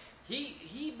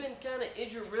 He been kind of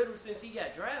injured riddled since he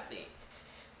got drafted.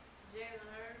 Jalen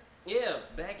Hurd. Yeah,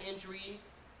 back injury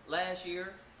last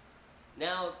year.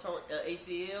 Now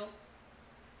ACL.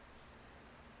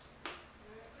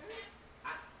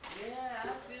 I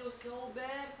feel so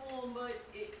bad for him, but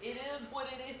it is what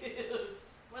it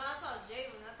is. When I saw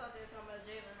Jalen, I thought they were talking about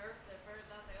Jalen Hurts at first.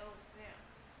 I was like, oh snap.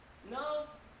 No,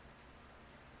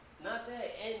 not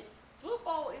that. And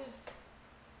football is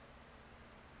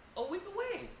a week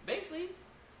away, basically.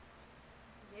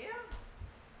 Yeah.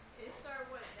 It started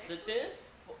what? The Next week?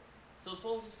 10th. So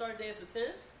supposed to start day is the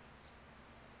 10th.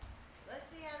 Let's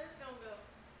see how this gonna go.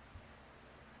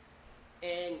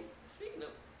 And speaking of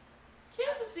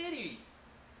Kansas City,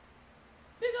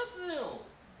 big ups to them.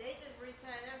 They just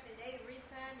re-signed everything. They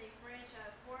re-signed their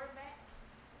franchise quarterback,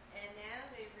 and now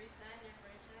they re-signed their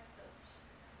franchise coach.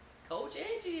 Coach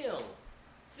and GM,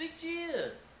 6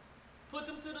 years. Put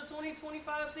them to the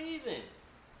 2025 season.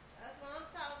 That's what I'm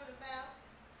talking about.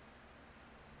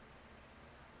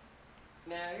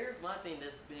 Now, here's my thing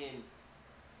that's been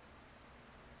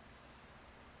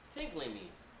tinkling me.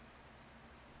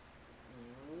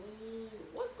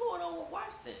 What's going on with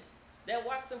Washington? That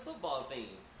Washington football team.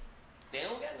 They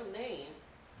don't got no name.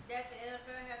 That the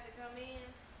NFL had to come in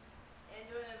and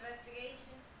do an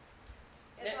investigation.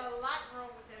 There's a lot wrong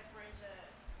with that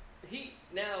franchise.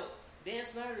 Now, Dan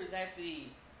Snyder is actually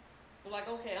like,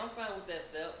 okay, I'm fine with that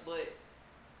stuff, but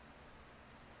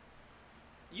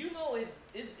you know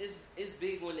it's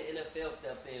big when the NFL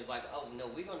steps in. It's like, oh no,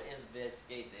 we're gonna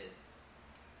investigate this.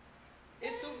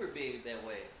 It's super big that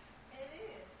way. It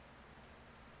is.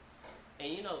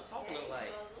 And you know, talking Yeah, of like,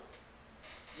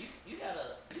 so you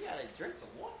gotta drink some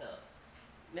water.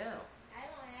 Now, I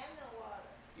don't have no water.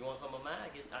 you want some of mine? I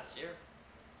share.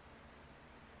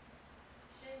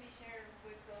 Shouldn't be sharing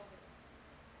with COVID.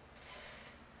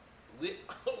 With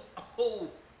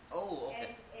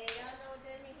okay. And y'all know what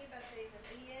that means? He about to say the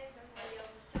BS. That's why y'all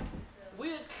was choking yourself.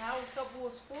 We're a power couple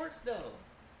of sports though.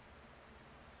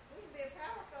 We can be a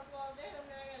power couple all day. I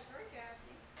mean, I got to drink after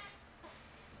you.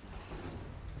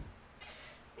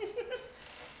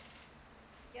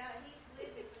 Yeah, he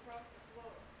slid this across the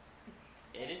floor.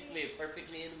 And it slid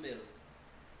perfectly in the middle.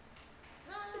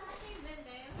 No, I can't bend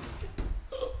down.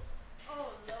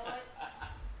 Oh, Lord.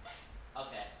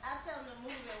 Okay. I tell him to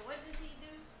move it. What does he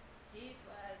do? He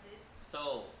slides it.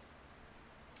 So,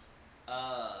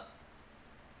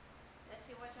 Let's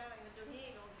see what y'all ain't gonna do.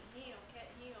 He ain't gonna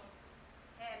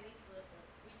have me slip up.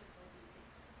 We just gonna do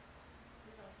this.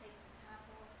 We gonna take the top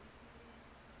off. You see this?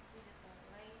 We just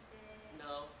gonna lay that.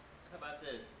 no. How about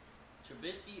this?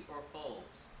 Trubisky or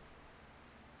Foles?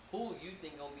 Who you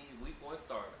think gonna be the week 1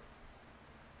 starter?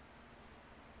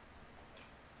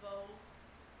 Foles.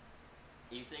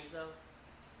 You think so?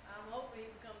 I'm hoping he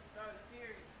becomes starter,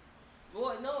 period.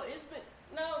 Well, no, it's been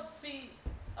see,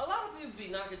 a lot of people be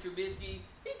knocking Trubisky.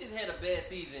 He just had a bad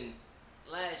season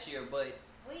last year, but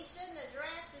We shouldn't have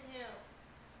drafted him.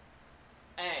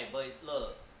 hey, but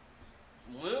look,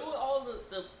 when all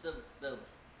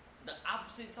the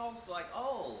opposite talks like,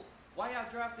 oh, why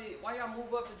y'all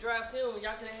move up to draft him when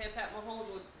y'all could have had Pat Mahomes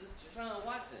with Deshaun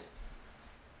Watson?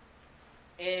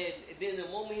 And then the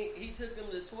moment he took them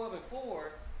to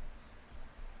 12-4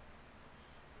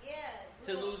 Yeah.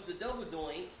 to lose the double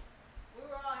doink, We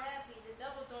were all happy. The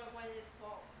double doink wasn't his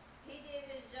fault. He did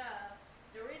his job.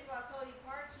 The reason why Cody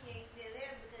Parkey ain't still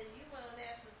there is because you went on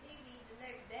national TV the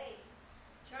next day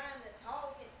trying to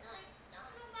talk and like, don't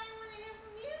nobody want to hear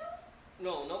from you.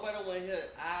 no, nobody want to hear.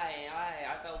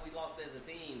 I thought we lost as a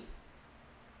team,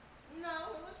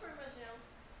 No, it was pretty much him.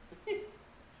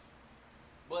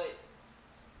 but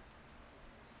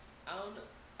I don't know.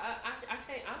 I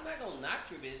can't. I'm not gonna knock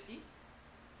Trubisky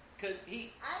because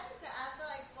he. I feel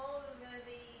like Foles is gonna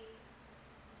be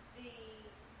the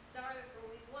starter for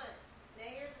week 1. Now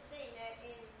here's the thing, that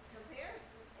in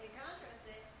comparison, in contrast,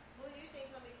 that who do you think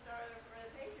is gonna be starter for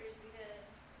the Patriots, because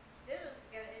Stidham's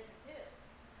got injured too.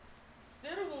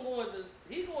 Stidham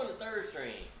he's going to third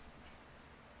string.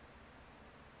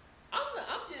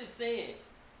 I'm just saying,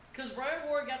 because Brian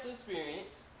Ward got the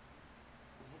experience.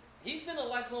 He's been a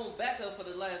lifelong backup for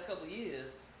the last couple of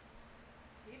years.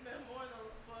 He's been more than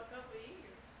for a couple of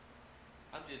years.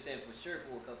 I'm just saying for sure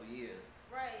for a couple of years.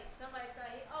 Right. Somebody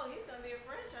thought he's gonna be a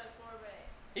franchise quarterback.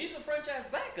 He's a franchise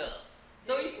backup.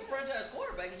 So he's a franchise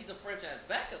quarterback. He's a franchise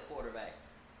backup quarterback.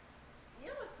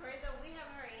 You know what's crazy though? We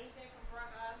haven't heard anything from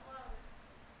Brock Osweiler.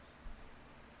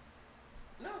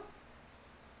 No.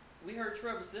 We heard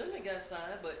Trevor Simeon got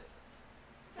signed, but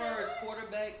as So far as what?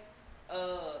 quarterback,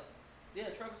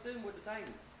 Trevor Simeon with the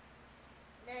Titans.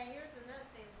 Now here's another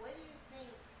thing. What do you think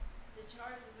the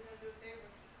Chargers are gonna do with their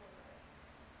rookie quarterback?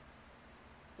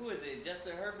 Who is it?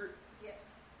 Justin Herbert? Yes.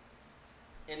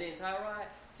 And then Tyrod.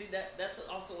 See, that's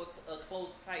also a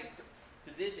close tight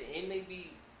position. It may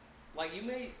be like you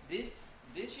may this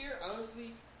year.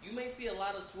 Honestly, you may see a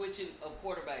lot of switching of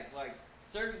quarterbacks. Like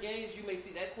certain games, you may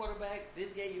see that quarterback.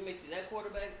 This game, you may see that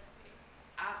quarterback.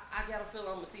 I got a feeling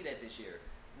I'm gonna see that this year.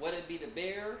 Whether it be the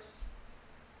Bears,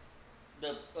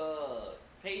 the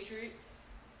Patriots,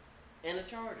 and the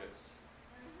Chargers,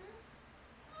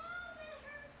 Mm-hmm. Oh, that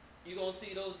hurt. you're gonna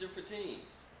see those different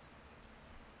teams.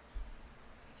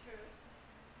 True.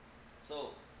 So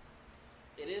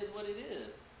it is what it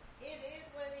is. It is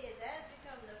what it is. That's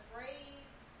become the phrase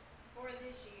for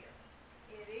this year.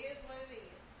 It is what it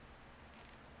is.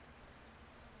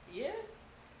 Yeah.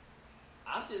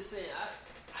 I'm just saying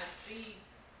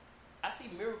I see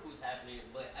miracles happening,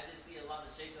 but I just see a lot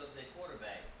of shakeups at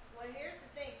quarterback. Well, here's the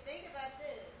thing. Think about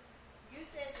this. You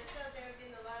said yourself they were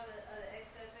getting a lot of the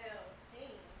XFL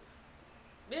teams.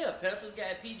 Yeah, Panthers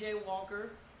got PJ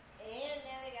Walker, And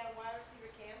now they got wide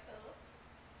receiver Cam Phillips.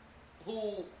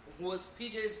 who was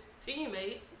PJ's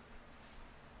teammate,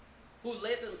 who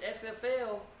led the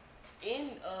XFL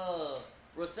in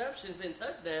receptions and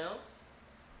touchdowns.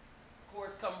 Of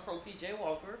course, coming from PJ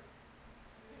Walker.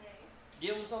 Nice.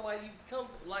 Give him somebody you come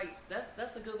like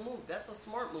that's a good move. That's a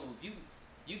smart move.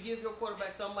 You give your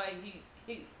quarterback somebody who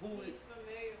He's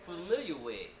familiar with. familiar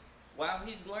with. While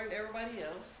he's learned everybody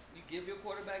else, you give your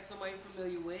quarterback somebody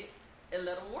familiar with and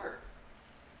let him work.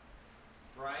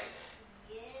 Right?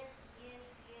 Yes,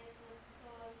 of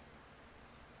course.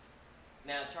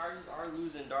 Now, Chargers are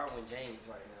losing Darwin James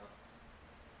right now.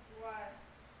 Why?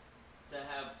 To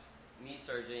have knee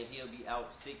surgery, and he'll be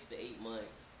out 6 to 8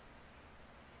 months.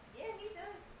 Yeah, he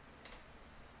done.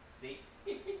 See?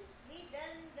 He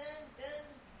done.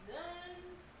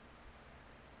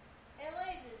 And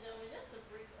ladies and gentlemen, just a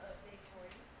brief update for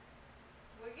you.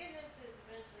 We're getting into this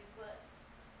eventually, but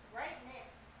right now,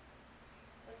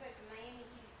 looks like the Miami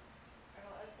Heat are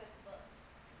going to upset the Bucks.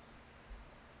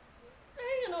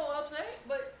 Ain't no upset,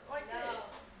 but like I said, No,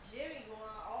 Jimmy going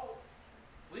off.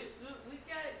 we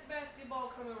got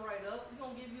basketball coming right up. We're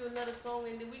going to give you another song,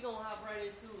 and then we're going to hop right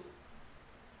into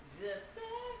the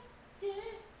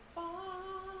basketball.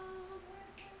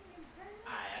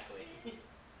 Alright, I quit. You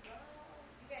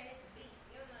gotta hit the beat.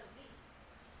 You don't know the beat.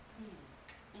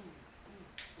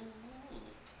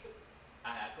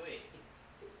 I quit.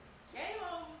 Game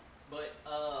over. But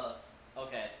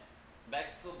okay. Back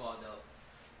to football though.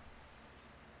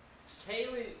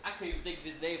 Kalen, I couldn't even think of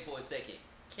his name for a second.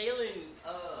 Kalen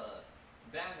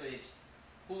Bavage,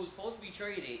 who was supposed to be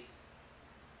traded,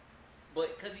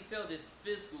 but because he failed his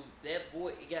physical,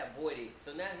 it got voided.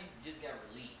 So now he just got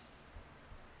released.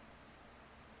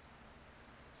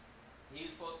 He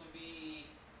was supposed to be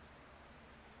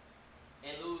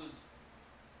and lose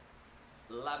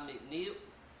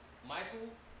Michael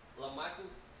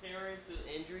Perrin to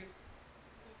injury.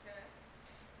 Okay.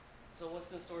 So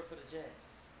what's in store for the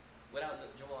Jets without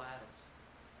Jamal Adams?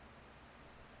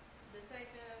 The same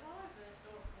thing that's always been in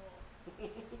store for.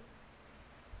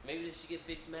 Maybe they should get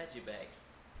Fitzmagic back.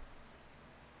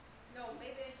 No,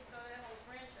 maybe they should throw that whole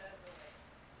franchise away.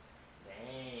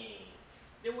 Dang.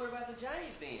 Then what about the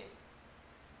Giants then?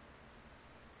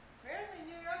 Apparently,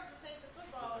 New York just hates the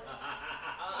football team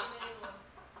anymore.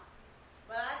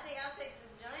 But I think I'll take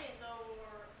the Giants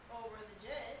over the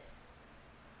Jets.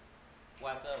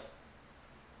 Why so?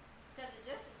 Because the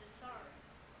Jets are just sorry.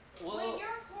 Well, When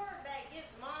your quarterback gets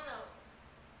mono,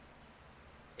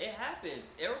 it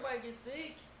happens. Everybody gets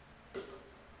sick.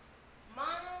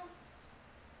 mono,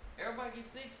 Everybody gets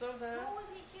sick sometimes. who was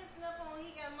he kissing up on?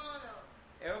 He got mono.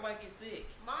 Everybody gets sick.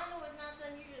 Mono is not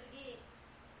something you just get.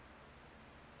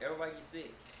 Everybody gets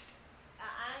sick.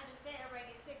 I understand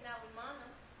everybody gets sick, not with mono.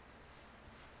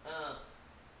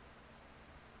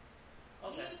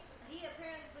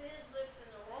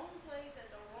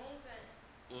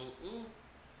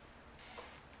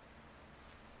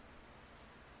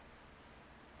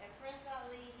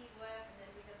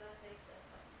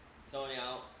 Tony,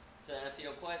 to answer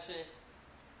your question,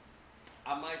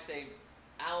 I might say,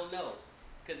 I don't know.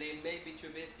 Because it may be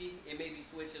Trubisky, it may be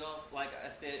switching off. Like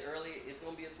I said earlier, it's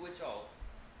going to be a switch off.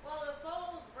 Well, if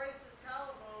Foles breaks his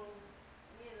collarbone,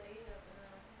 you never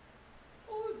know.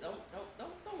 Oh,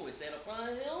 don't wish that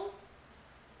upon him.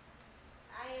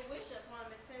 I ain't wish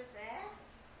upon him since that.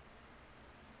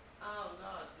 Oh,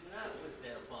 no, do not wish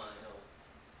that upon him.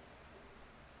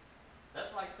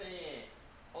 That's like saying,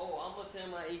 oh, I'm going to tell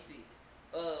my AC.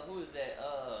 Who is that?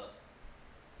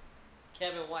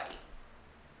 Kevin White.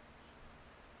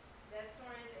 That's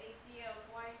torn his ACL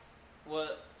twice.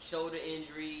 Well, shoulder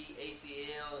injury,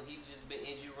 ACL. He's just been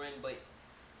injury ring, but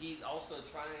he's also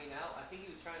trying out. I think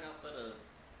he was trying out for the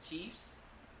Chiefs.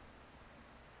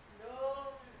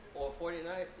 No. Or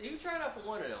 49. He was trying out for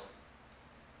one of them.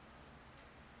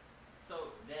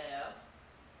 So, there.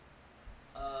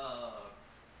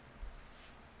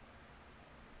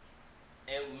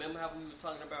 And remember how we was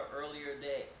talking about earlier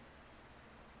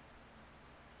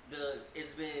that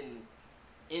it's been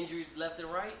injuries left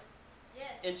and right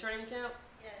Yes. in training camp?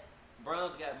 Yes.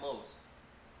 Browns got most.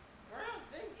 Brown's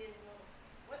been getting most.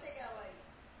 What they got, like,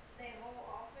 their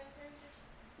whole offense injured?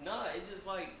 Nah, it's just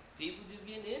like people just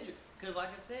getting injured. Because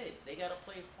like I said, they got to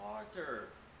play harder.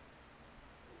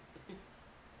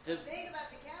 The thing about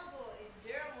the Cowboys,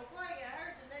 Gerald McCoy got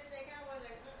hurt, the next day Cowboys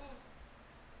like,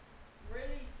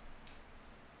 released.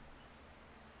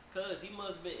 Because he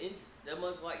must have been injured. That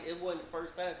must like, it wasn't the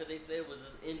first time because they said it was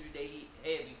his injury that he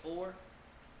had before.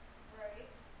 Right.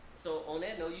 So on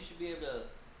that note, you should be able to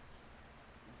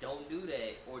don't do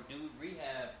that or do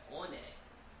rehab on that.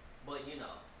 But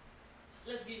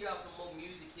let's give y'all some more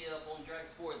music here up on Drag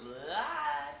Sports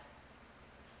Live.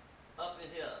 Up in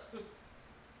here.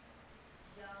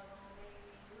 Y'all gonna make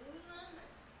me lose my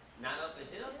mind. Not up in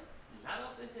here. Not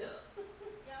up in here.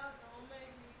 Y'all gonna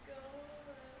make me go.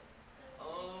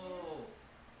 Oh.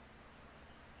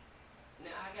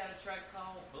 Now I got a track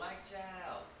called Black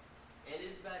Child. And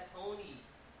it's by Tony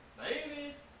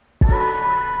Famous.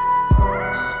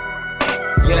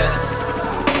 Yeah.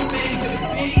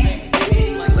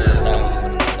 Last time was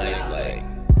one of the nights, like,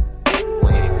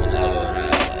 when you pull out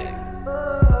around, like,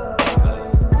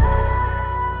 cause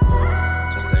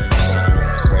just there in the shine room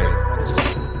was crazy.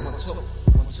 1, 2,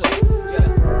 1, 2, yeah.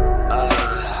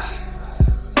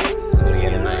 Let's do it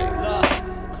again tonight.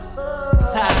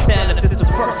 It's how it sound if this is the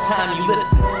first time you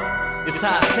listen. It's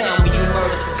how it sound when you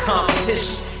murder the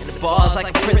competition. And the bars like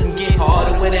a prison get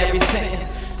harder with every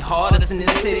sentence. The hardest in the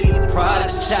city, the pride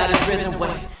that your child is risen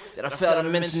with. That I failed to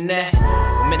mention that.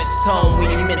 I mention tone when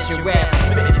you mention rap.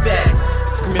 Spitting facts,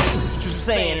 screaming what you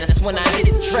saying. That's when I hit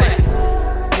the track.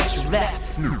 Get you laugh.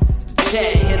 The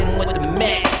chat hit him with the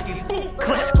Mac. These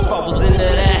clip if I was into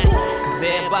that. Cause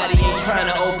everybody ain't trying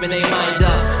to open their mind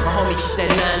up. My homie keep that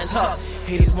 9 tuck.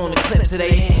 Haters want the clip to their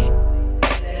head.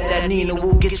 That Nina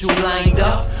will get you lined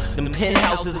up. Them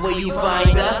penthouses where you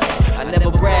find us. I never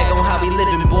brag on how we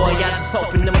living, boy. I just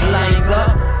open them blinds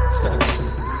up.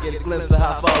 Get a glimpse of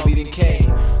how far we done came.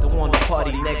 The one to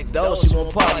party next door, she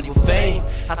won't party with fame.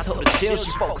 I told her chill, she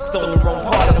focused on the wrong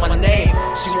part of my name.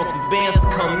 She want the bands to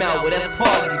come out, well that's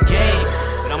part of the game.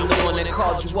 But I'm the one that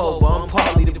called you over, I'm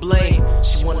partly to blame.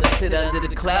 She wanna sit under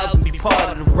the clouds and be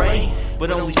part of the rain.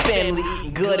 But only family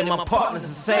eating good and my partner's the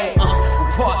same.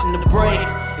 We're part in the brain.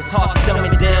 It's hard to dumb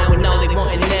it down when all they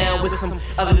want it now with some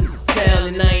other town.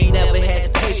 And I ain't never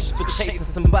had the patience for chasing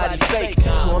somebody fake.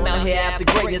 So I'm out here after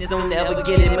greatness, don't ever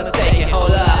get it mistaken.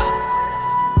 Hold up.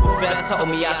 Well, Fast told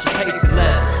me I should pace it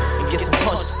less and get some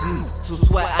punches to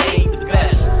sweat I ain't the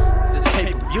best. This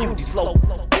pay-per-view, these low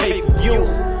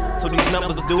pay-per-views. So these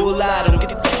numbers do a lot, don't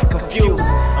get confused.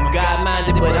 I'm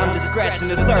God-minded, but I'm just scratching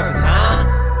the surface,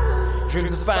 huh?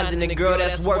 Dreams of finding a girl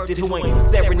that's worth it, who ain't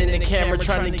staring in the camera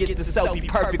trying to get the selfie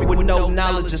perfect with no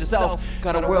knowledge of self.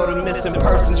 Got a world of missing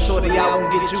persons, shorty I won't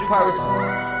get you purses.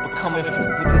 But coming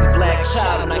with this black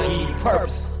child and I give you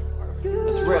purpose.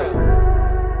 It's real.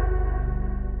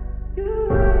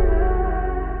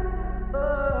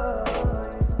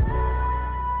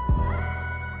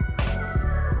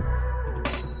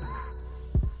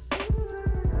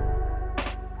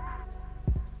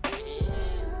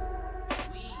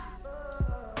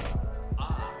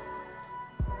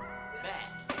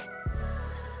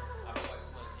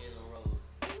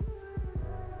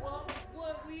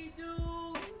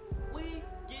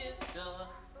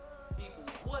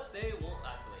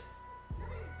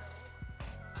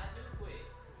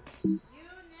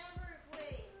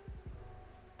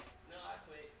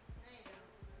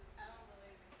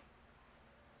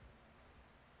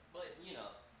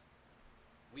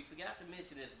 Forgot to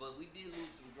mention this, but we did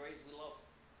lose some greats. We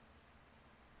lost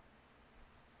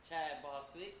Chad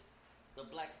sick. The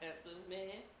Black Panther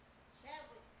man.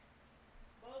 Chadwick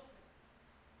Boseman.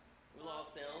 We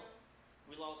lost them.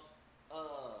 We lost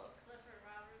Clifford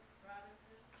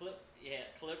Robinson.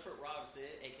 Clifford Robinson,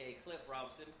 aka Cliff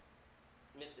Robinson,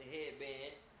 Mr.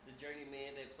 Headband, the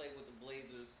journeyman that played with the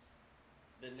Blazers,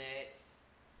 the Nets,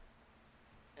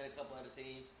 and a couple other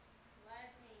teams. A lot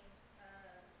of teams.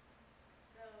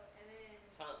 And then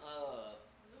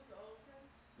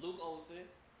Luke Olson,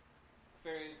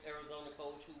 Fairings, Arizona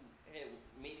coach who had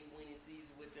many winning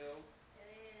seasons with them. And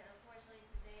then, unfortunately,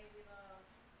 today we lost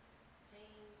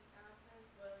James Thompson.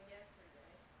 Well,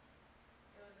 yesterday.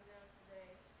 It was announced today.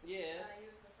 Yeah. He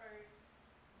was the first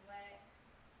black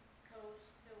coach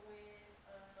to win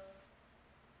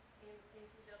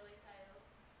NCAA title.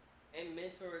 And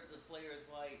mentored the players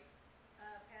like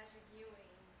Patrick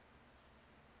Ewing,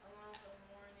 Alonzo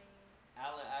Mourning,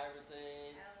 Allen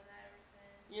Iverson.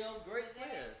 You know, great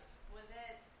players. Was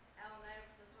that Allen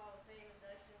Iverson's Hall of Fame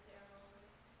induction ceremony?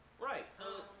 Right. So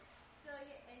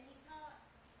and he taught.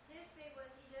 His thing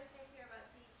was he just didn't care about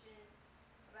teaching,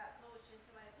 about coaching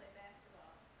somebody to play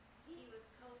basketball. He was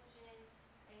coaching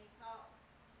and he taught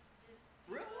just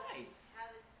real life. how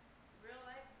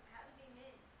to be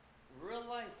men. Real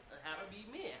life, how to be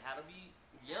men, how to be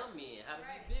young men, how to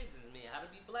Right. be businessmen, how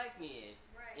to be black men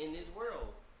Right. in this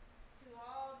world. To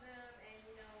all of them, and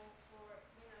for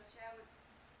Chadwick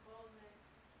Boseman,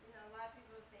 a lot of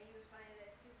people say he was finding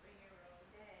that superhero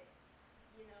that,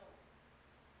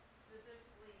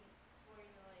 specifically for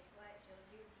like black children,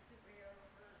 he was a superhero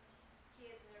for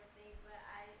kids and everything. But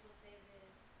I will say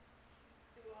this: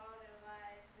 through all their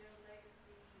lives, their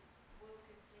legacy will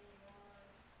continue on.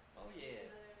 Oh yeah.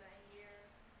 Even though they're not here,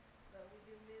 but we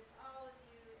do miss all of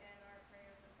you, and our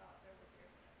prayers and thoughts are with your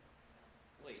families.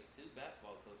 Wait, 2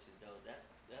 basketball coaches though.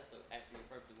 That's actually a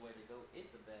perfect way to go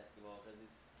into basketball because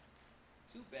it's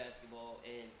 2 basketball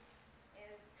and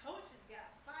Coaches got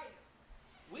fired.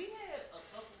 we had a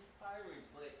couple firings,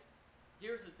 but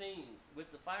here's the thing with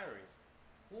the firings.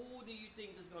 Who do you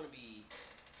think is going to be?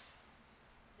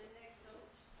 The next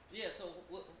coach. Yeah. So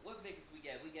what vacancies we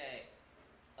got? We got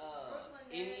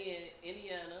Brooklyn Nets.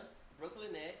 Indiana,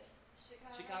 Brooklyn Nets,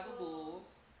 Chicago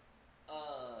Bulls.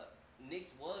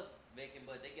 Knicks was vacant,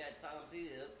 but they got Tom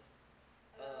Tibbs.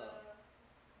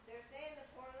 They're saying the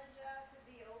Portland job could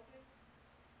be open.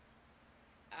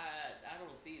 I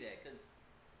don't see that because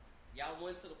y'all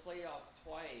went to the playoffs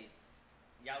twice.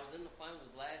 Y'all was in the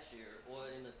finals last year or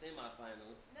in the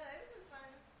semifinals. No, it was in the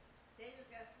finals. They just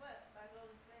got swept by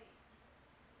Golden State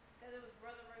because it was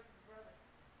brother versus brother.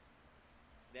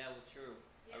 That was true.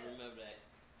 I Yeah. remember that.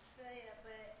 So yeah,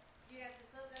 but you got the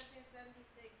Philadelphia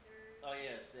 76ers. Oh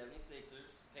yeah,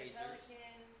 76ers, Pacers.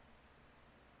 Pelicans.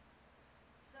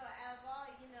 So out of all,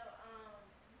 the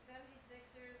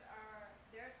 76ers are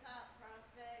their top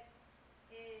prospect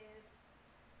is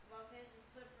Los Angeles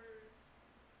Clippers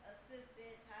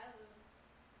assistant Ty Lue,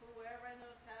 who everybody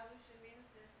knows Ty Lue should be an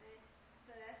assistant.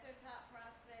 So that's their top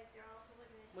prospect. They're also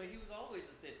looking at. But he was always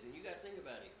assistant. You got to think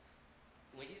about it.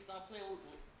 When he stopped playing,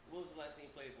 what was the last team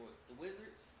he played for? The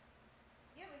Wizards.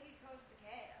 Yeah, but he coached the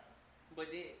Cavs. But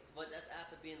that's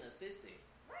after being an assistant.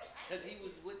 Right. Because he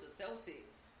was with the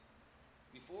Celtics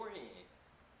beforehand.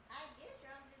 I get you.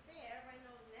 I'm just saying. Everybody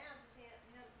knows now to see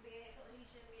him be a head coach. He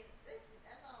shouldn't be an assistant.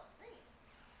 That's all I'm saying.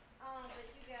 But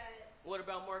you got What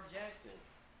about Mark Jackson?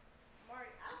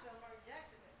 I feel Mark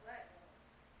Jackson is black.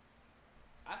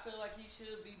 I feel like he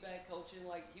should be back coaching.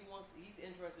 Like he's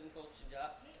interested in coaching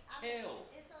job. Hell,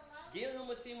 It's a lot. give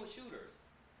him a team of shooters.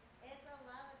 It's a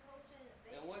lot of coaching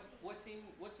vacancies. And what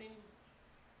team?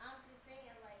 I'm just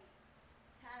saying, like,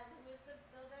 Ty Lue is the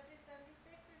Philadelphia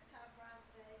 76ers top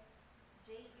prospect.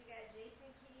 You got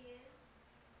Jason Kidd.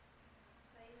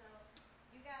 So you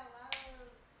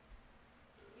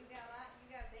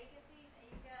got vacancies, and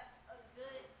you got a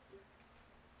good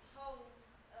host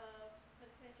of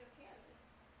potential candidates.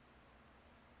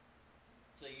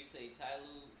 So you say Ty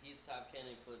Lue, he's top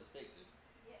candidate for the Sixers.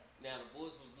 Yes. Now the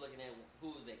Bulls was looking at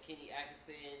who was that? Kenny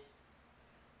Atkinson.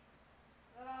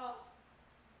 Oh.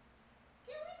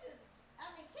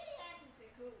 Kenny Atkinson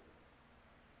cool.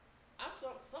 I'm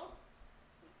some.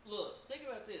 Look, think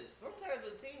about this. Sometimes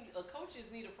a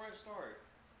coaches need a fresh start.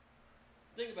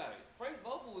 Think about it. Frank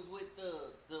Vogel was with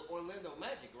the Orlando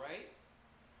Magic, right?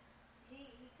 He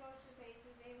coached the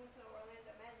Pacers. They went to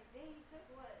Orlando Magic. Then he took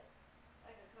like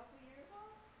a couple years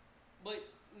off. But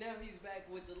now he's back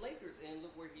with the Lakers, and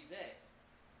look where he's at.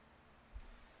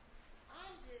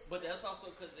 But that's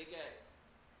also because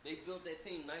they built that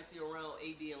team nicely around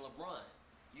AD and LeBron.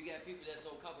 You got people that's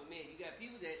gonna compliment. You got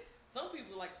people some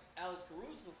people like Alex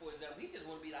Caruso, for example. He just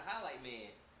want to be the highlight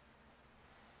man.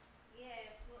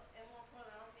 Yeah, at one point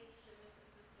I don't think he should miss his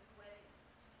sister's wedding.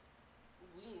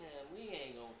 We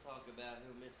ain't gonna talk about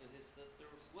him missing his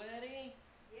sister's wedding.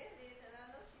 Yeah, it is, because I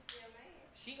know she's still mad.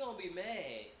 She gonna be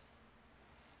mad.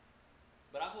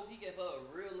 But I hope he gave her a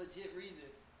real legit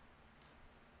reason.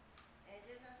 And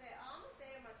just not say, oh, I'm going to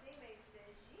stay at my teammates'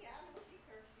 bed. I know she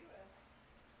cursed you out.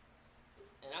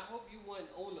 And I hope you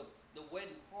weren't on the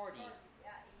wedding party.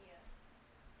 Yeah.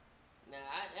 Now,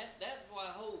 that's what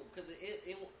I hope, because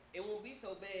it won't be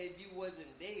so bad if you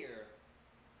wasn't there.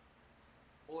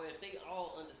 Or if they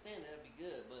all understand, that'd be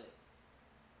good, but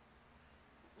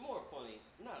more importantly,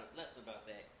 not less about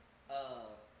that.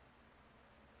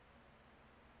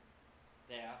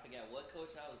 I forgot what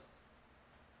coach I was.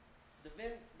 The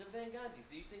Van Gundy.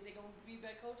 So you think they're gonna be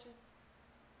back coaching?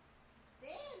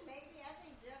 Stan, maybe. I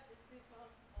think Jeff is too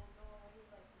comfortable doing what he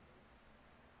likes to do.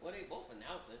 Well, they both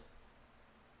announcing.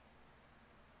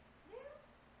 Yeah.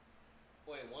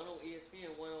 Wait, one on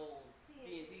ESPN, one on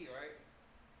TNT, right?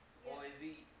 Yeah. Or is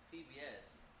he TBS?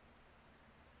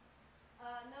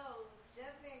 No.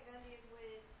 Jeff Van Gundy is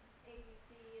with ABC,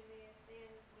 and then Stan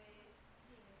is with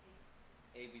TNT.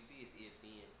 ABC is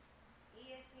ESPN.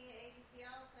 ESPN, ABC,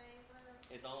 all the same, whatever.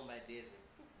 It's owned by Disney.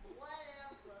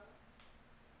 Whatever.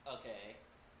 Okay.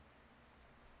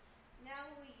 Now,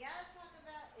 what we gotta talk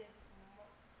about is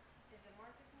it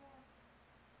Marcus Morris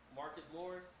Marcus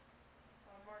Morris,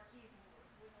 or Marquise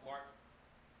Morris? Mark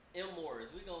M. Morris.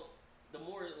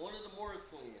 One of the Morris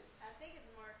twins. I think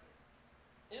it's Marcus.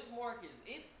 It's Marcus.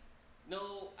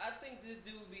 No. I think this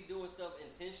dude be doing stuff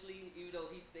intentionally, even though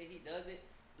he say he doesn't.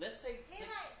 Let's take. He's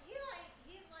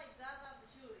like Zaza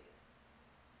Pachulia.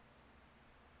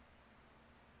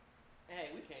 Hey,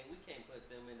 we can't put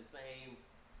them in the same.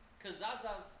 Cause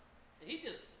Zaza's he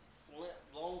just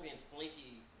long and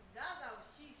slinky. Zaza was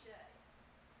cheap shot.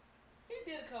 He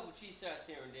did a couple cheap shots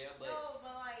here and there, but No,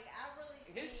 but like I really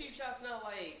his cheap shots not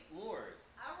like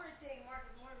Morris. I really think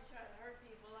Marcus Morris was trying to hurt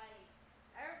people. Like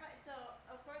everybody, so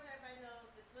of course everybody knows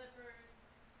the Clippers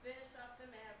finished off the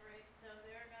Mavericks, so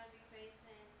they're gonna be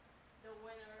facing the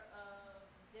winner of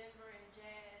Denver and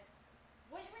Jazz.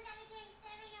 Which we got a game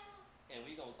 7, y'all. And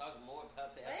we gonna talk more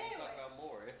about that But after we talk anyway. about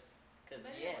Morris. Cause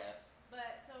But yeah. anyway,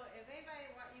 but so if anybody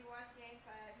you watched Game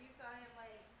 5, you saw him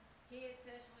like he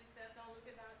intentionally stepped on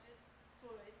Luka Doncic's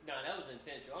foot. No, that was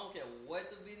intentional. I don't care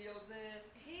what the video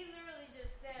says. He literally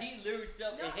just stepped. He literally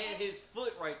stepped No, and had and- his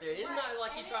foot right there. It's Right, not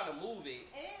like he and tried to then- move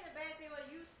it. And then the bad thing was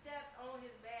you stepped on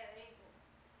his bad ankle.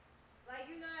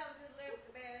 Like you know that was his leg with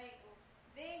the bad ankle.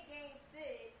 Then Game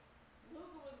 6,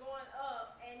 Luka was going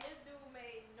up, and this dude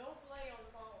made no play on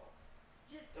the ball.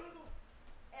 Just threw the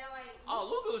and like Oh,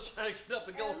 Luka was trying to get up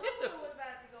and go and hit Luka him. was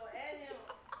about to go at him.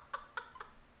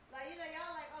 Like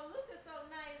y'all like, oh Luka's so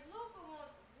nice. Luka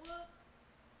wants to whoop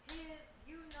his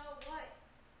you know what.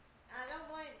 I don't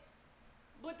blame him.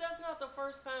 But that's not the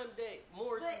first time that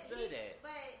Morris has said that.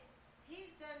 But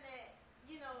he's done that,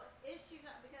 it's cheap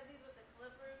shot because he's with the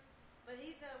Clippers, but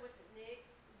he's done it with the Knicks.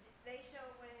 They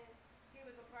showed when he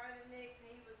was a part of the Knicks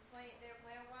and they were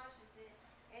playing Washington,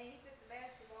 and he took the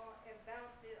basketball and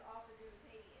bounced it off of dude's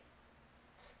head.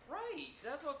 Right.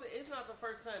 That's what I'm saying. It's not the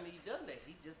first time he's done that.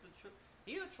 He's just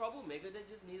he a troublemaker that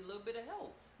just needs a little bit of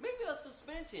help. Maybe a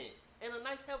suspension and a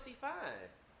nice healthy fine.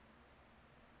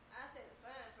 I said the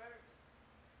fine first.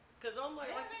 Cause I'm like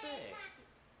you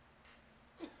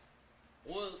said.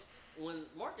 Well, when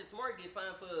Marcus Smart get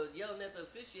fined for yelling at the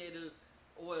officiator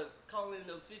or calling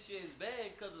the officiator's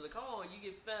bad because of the call, you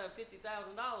get fined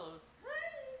 $50,000.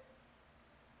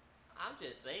 I'm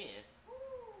just saying.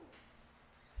 Ooh.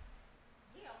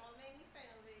 He almost made me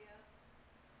faint over here.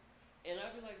 And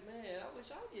I'd be like, man, I wish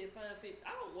I would get fined 50.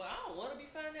 I don't want to be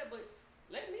fined that, but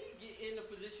let me get in a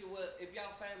position where if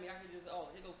y'all find me, I can just,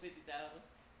 here go 50,000.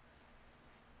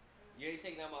 You ain't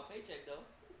taking out my paycheck though.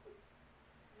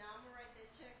 Now I'm gonna write that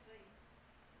check for you.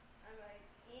 I'm like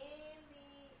NB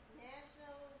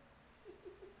National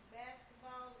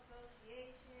Basketball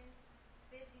Association,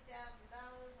 $50,000.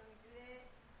 Let me do that.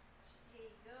 Here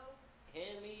you go.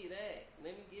 Hand me that.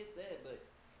 Let me get that. But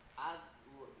I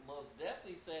most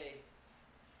definitely say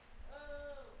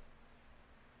Oh,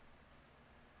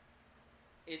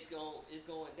 it's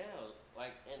going down.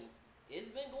 And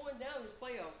it's been going down this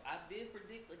playoffs. I did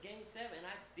predict a game 7.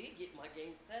 I did get my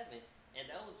game 7, and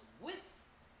that was with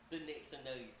the Knicks and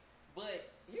Nuggets.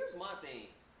 But here's my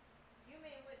thing. you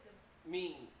mean with the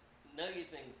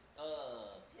Nuggets and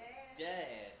Jazz?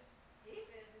 Jazz. He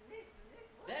said the Knicks. The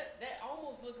Knicks what? That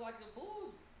almost looked like a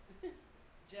Bulls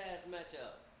Jazz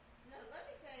matchup. No, let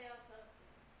me tell y'all something.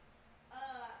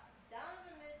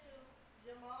 Donovan Mitchell,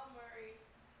 Jamal Murray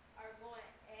are going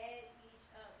at each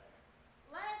other.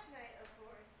 Last night, of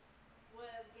course,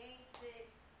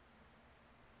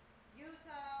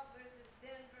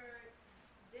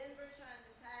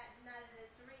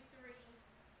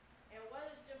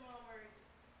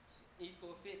 He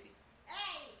scored 50.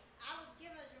 Hey, I was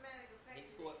giving a dramatic effect. He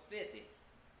to scored this. 50.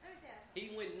 Let me tell you something.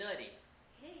 He went nutty.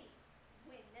 He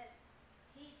went nuts.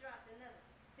 He dropped another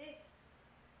 50.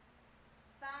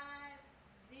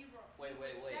 5-0.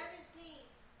 Wait. 17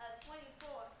 of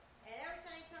 24. And every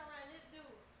time he turned around, this dude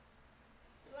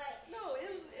splash. No,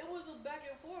 it was a back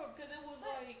and forth because it was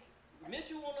like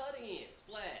Mitchell on the other end,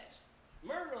 splash.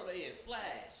 Murray on the end,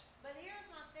 splash. But here's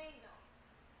my thing though.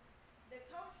 The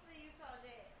coach for the Utah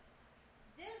Jazz,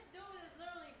 this dude is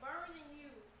literally burning you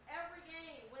every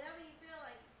game. Whenever you feel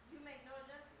like you make no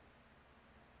adjustments.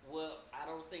 Well, I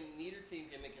don't think neither team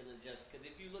can make an adjustment because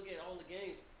if you look at all the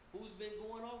games, who's been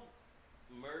going off?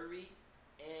 Murray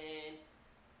and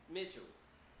Mitchell.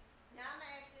 Now I'm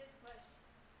gonna ask you this question.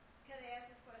 Because I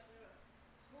asked this question earlier.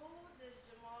 Who does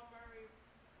Jamal Murray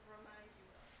remind you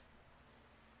of?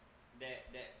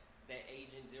 That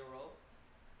Agent Zero.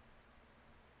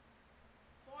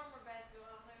 Former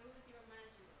basketball player. Who does he remind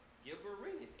you of? Gilbert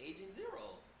Arenas, Agent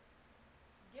Zero.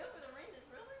 Gilbert Arenas,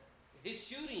 really? His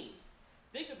shooting.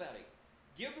 Think about it.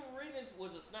 Gilbert Arenas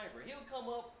was a sniper. He would come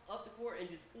up the court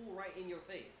and just pull right in your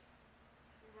face.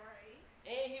 Right.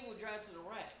 And he would drive to the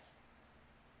rack.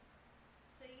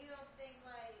 So you don't think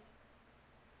like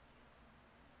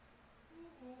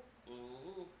Mm-hmm.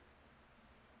 Ooh.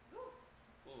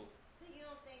 Mm. So you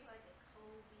don't think like a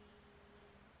Kobe?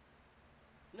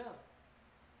 No.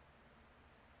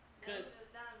 That Could was just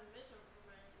Donovan Mitchell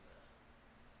remind you of.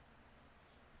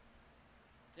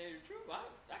 tell you the truth,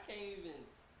 I can't even.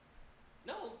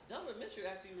 No, Donovan Mitchell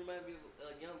actually reminded me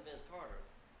of young Vince Carter.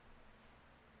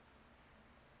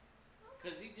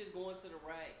 Because he just going to the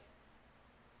rack,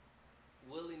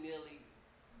 willy-nilly,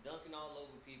 dunking all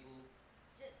over people.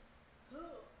 Just who?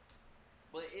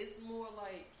 But it's more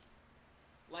like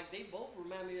they both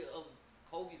remind me of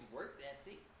Kobe's work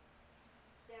ethic.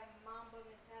 That Mamba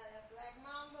mentality, that Black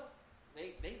Mamba.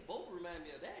 They both remind me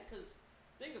of that because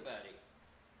think about it.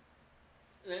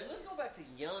 Now, let's go back to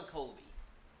young Kobe.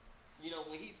 You know,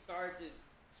 when he started to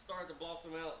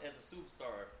blossom out as a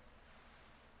superstar.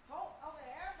 Okay,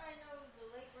 everybody knows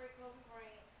the late great Kobe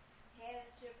Bryant had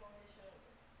a chip on his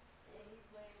shoulder, and he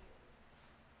played with it.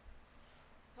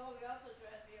 Kobe also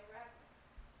tried to be a rapper.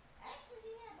 Actually,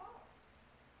 he had bars.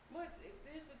 But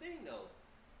here's the thing, though.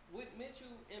 With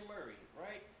Mitchell and Murray,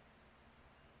 right?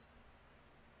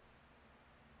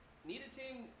 Neither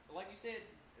team, like you said,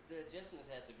 the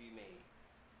adjustments have to be made.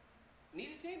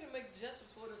 Neither team to make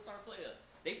adjustments for the star player.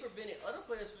 They prevented other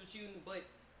players from shooting, but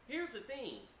here's the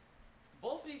thing.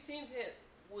 Both of these teams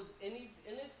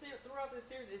throughout this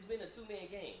series, it's been a two-man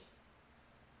game.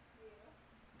 Yeah.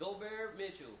 Gobert,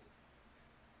 Mitchell,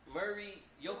 Murray,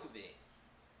 Djokovic,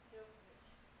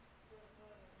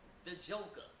 the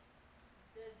Joker,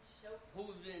 The Joker.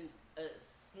 who's been a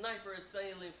sniper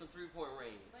assailant from three-point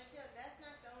range. But yo, that's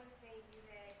not the only thing you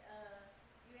had.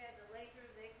 You had the Lakers.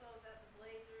 They closed out the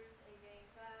Blazers in Game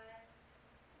 5.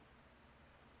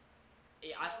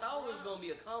 Yeah, I thought it was going to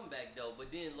be a comeback, though, but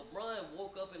then LeBron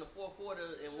woke up in the fourth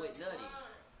quarter and went nutty.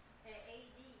 LeBron and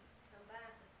AD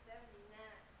combined for 79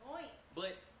 points.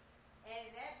 But And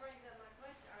that brings up my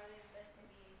question: are they the best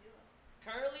NBA duo?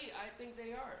 currently, I think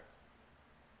they are.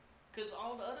 Because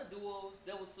all the other duos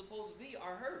that was supposed to be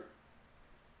are hurt.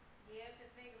 You have to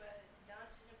think about it.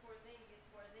 Doncic and Porzingis.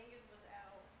 Porzingis was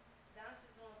out.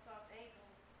 Doncic on a soft ankle.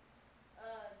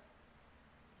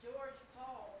 George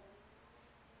Paul.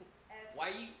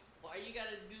 Why you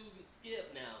gotta do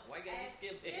Skip now? Why you gotta do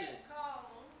Skip Bayless?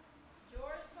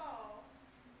 George Paul.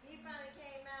 He finally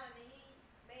came out and he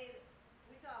made.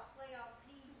 We saw a playoff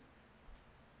P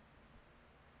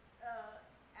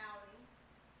outing.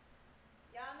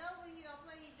 Y'all know when he don't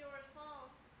play, he George Paul.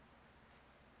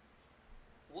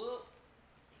 Well,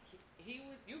 he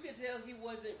was. You could tell he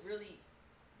wasn't really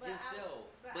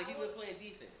himself, but he was playing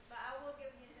defense. But I will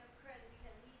give him credit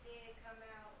because he did come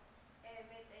out and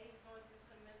admit that he was going through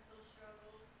some mental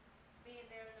struggles being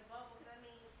there in the bubble. Because I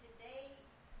mean, today,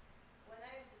 well,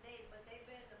 not even today, but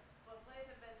players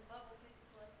have been in the bubble 50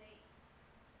 plus days.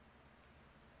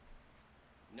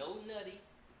 No nutty,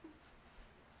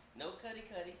 no cutty,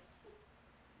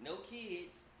 no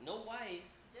kids, no wife.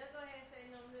 Just go ahead and say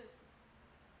no nookie.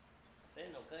 I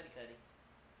said no cutty.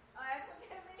 Oh, that's what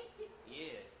that means?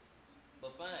 Yeah,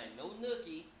 but fine, no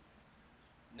nookie,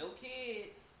 no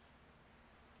kids.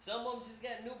 Some of them just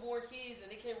got newborn kids and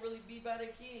they can't really be by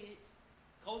their kids.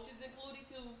 Coaches included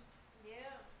too.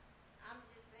 Yeah. I'm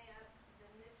just saying, the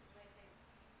nookie makes it.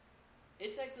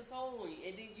 It takes a toll on you,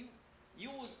 and then you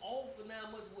was off for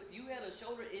 9 months. You had a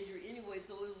shoulder injury anyway,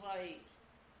 so it was like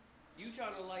you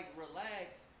trying to like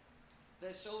relax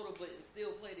that shoulder, but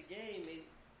still play the game.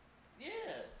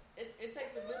 It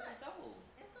takes a mental toll.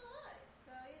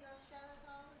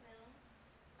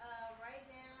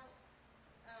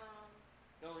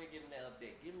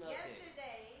 update. Give him the update.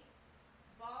 Yesterday,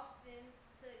 Boston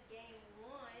took game 1.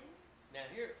 Now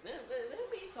here, let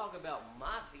me talk about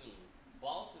my team,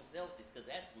 Boston Celtics, because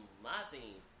that's my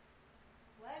team.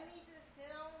 Let me just sit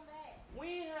on back.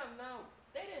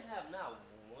 They didn't have not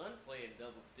one player in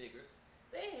double figures.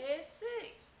 They had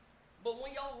 6. But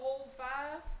when y'all hold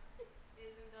 5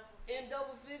 Is in double in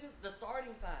double figures, the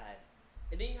starting 5,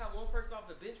 and then you have one person off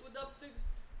the bench with double figures,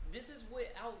 this is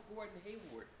without Gordon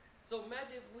Hayward. So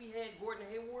imagine if we had Gordon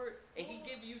Hayward and he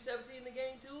give you 17 in the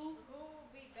game too. Who will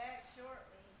be back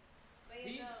shortly? But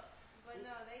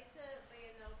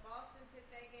Boston took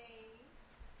that game.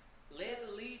 Led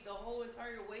the lead the whole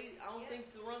entire way. I don't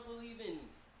think Toronto even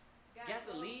got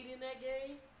the lead in that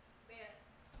game. Yeah.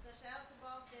 So shout out to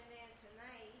Boston. Then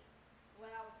tonight,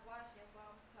 what I was watching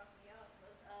while I'm talking to y'all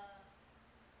was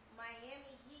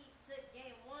Miami Heat took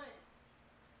game 1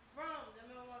 from the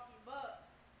Milwaukee Bucks.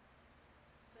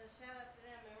 So shout out to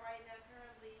them. And right now,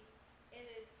 currently, it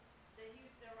is the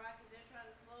Houston Rockets. They're trying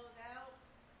to close out.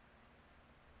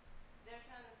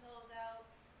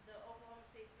 The Oklahoma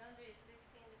State Thunder is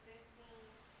 16-15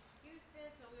 Houston.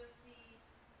 So we'll see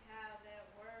how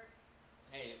that works.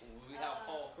 Hey, we have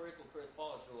Chris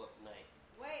Paul show up tonight.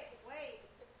 Wait.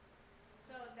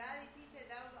 So Dottie P said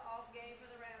that was an off game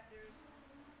for the Raptors.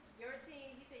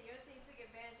 He said your team took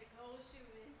advantage of cold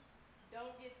shooting.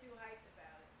 Don't get too hyped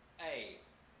about it. Hey.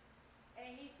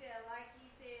 And he said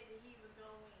that he was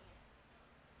gonna win.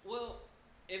 Well,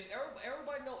 if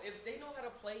everybody know, if they know how to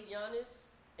play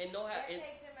Giannis and know how,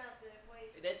 Takes him out the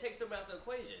equation. that takes them out the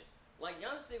equation. Like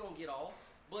Giannis still gonna get off,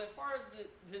 but as far as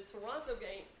the Toronto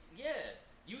game, yeah,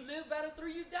 you live by the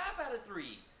 3, you die by the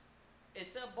 3.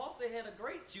 Except Boston had a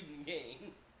great shooting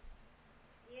game.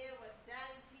 Yeah, but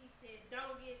Dottie P said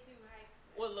don't get too hyped.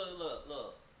 Well,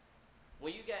 look.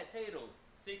 When you got Tatum,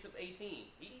 6 of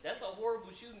 18, that's a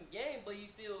horrible shooting game, but he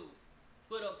still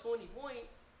put up 20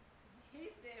 points. He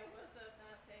said, "What's up,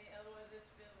 Dante? Otherwise, it's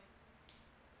Philly."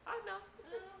 I know.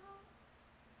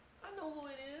 I know who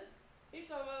it is. He's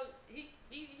talking about he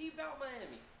about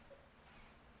Miami.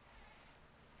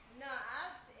 No,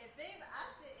 if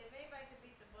anybody could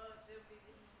beat the Bucks, it would be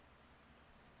the Heat.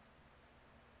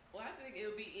 Well, I think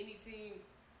it'll be any team.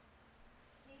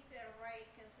 He said, "Right,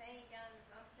 contain Giannis."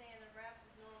 I'm saying the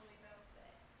Raptors normally bounce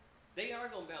back. They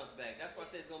are gonna bounce back. That's why I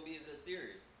said it's gonna be a good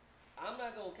series. I'm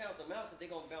not gonna count them out because they're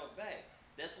gonna bounce back.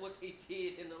 That's what they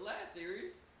did in the last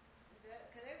series.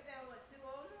 Because they were down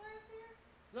 2-0 in the last year.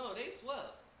 No, they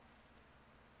swept.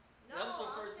 No, That was their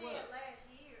I'm first saying sweep. last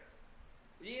year.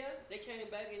 Yeah, they came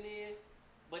back and then,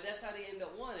 but that's how they end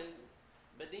up winning.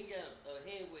 But then you got a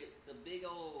hand with the big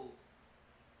old,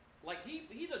 like he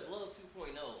the glove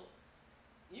 2.0.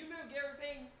 You remember Gary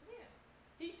Payton? Yeah.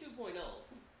 He 2.0.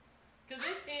 Cause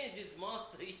his hand just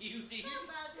monster huge. I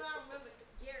remember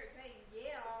Gary Payton.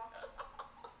 Yeah.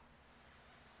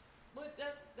 But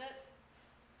that's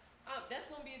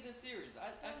gonna be a good series.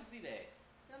 I can see that.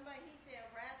 He said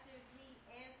Raptors, Heat,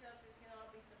 and Celtics can all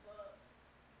beat the Bucks.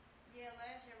 Yeah,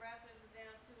 last year Raptors was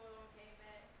down 2-0 and came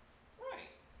back.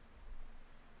 Right.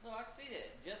 So I can see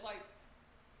that. Just like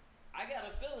I got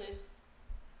a feeling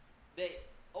that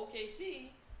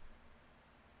OKC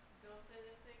Go send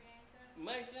this to game 7.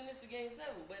 might send this to game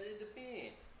 7, but it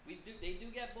depends. They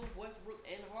do got both Westbrook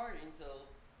and Harden, so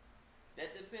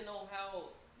that depends on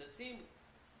how the team.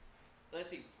 Let's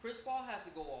see, Chris Paul has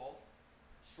to go off,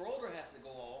 Schroeder has to go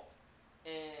off,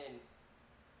 and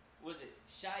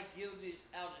Shai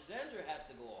Gilgeous-Alexander has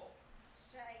to go off.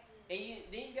 And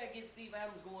then you gotta get Steve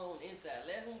Adams going on the inside.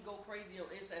 Let him go crazy on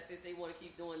the inside since they want to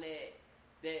keep doing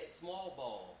that small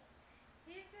ball.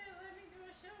 He said, "Let me do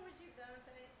a show with you,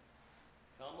 Dante."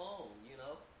 Come on,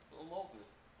 I'm open.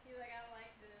 He's like, "I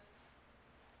like this."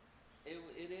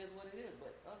 It is what it is,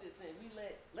 but I'm just saying we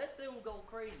let them go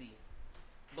crazy,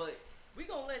 but we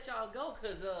gonna let y'all go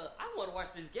because I want to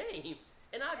watch this game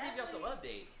and I'll give y'all some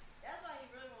update. That's why he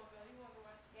really won't go. He won't go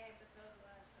watch the game because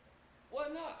otherwise.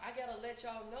 Well, no, I gotta let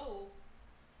y'all know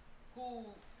who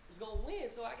is gonna win,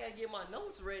 so I gotta get my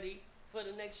notes ready for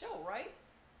the next show, right?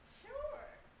 Sure.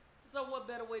 So what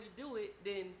better way to do it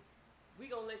than we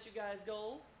gonna let you guys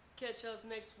go? Catch us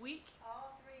next week.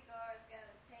 All 3 guards got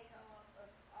to take off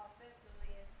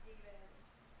offensively as Steve Adams.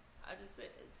 I just said,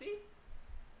 see?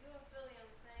 You in Philly, I'm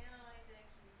saying, "Oh, ain't that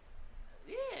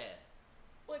cute." Yeah.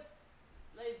 But,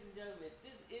 ladies and gentlemen,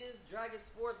 this is Dragon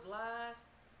Sports Live,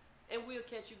 and we'll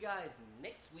catch you guys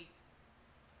next week,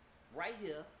 right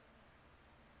here.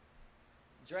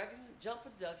 Dragon Jump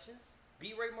Productions,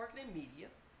 B-Ray Marketing Media,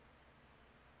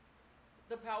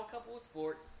 the Power Couple of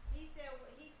Sports. He said,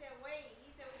 wait.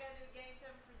 He said we got to do a Game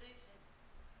 7 prediction.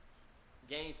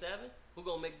 Game 7? Who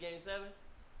gonna make Game 7?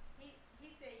 He He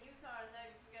said Utah and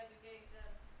Nuggets. We got the game 7.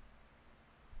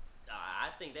 I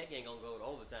think that game gonna go to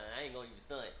overtime. I ain't gonna even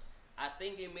stunt. I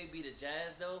think it may be the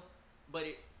Jazz though, but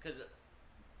because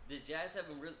the Jazz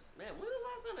haven't really. Man, when the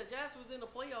last time the Jazz was in the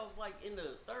playoffs? Like in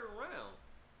the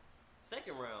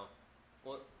second round.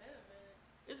 Well, It's been a minute.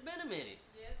 it's been a minute.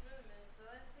 Yeah, it's been a minute. So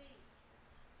let's see.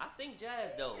 I think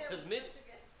Jazz though, They said because it was special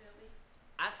against Philly.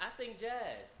 I think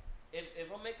Jazz.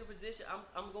 If I'm making a position,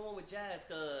 I'm going with Jazz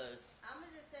because I'm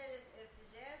gonna just say this: if the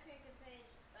Jazz can contain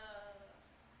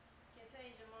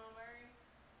Jamal Murray,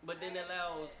 but then I it got the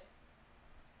allows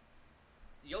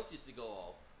Jazz. Jokic to go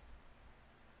off.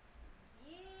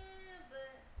 Yeah,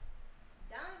 but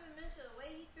Donovan Mitchell, the way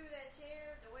he threw that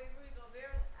chair, the way Rudy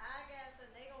Gobert, I got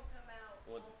that they gonna come out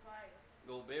What? on fire.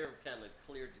 Gobert kind of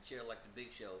cleared the chair like the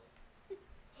Big Show.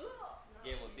 No.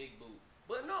 Gave him a big boot.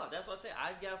 But no, that's what I said.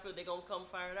 I got for they gonna come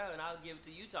fired out, and I'll give it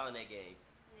to Utah in that game.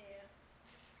 Yeah.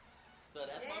 So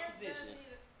that's my Jazz position. does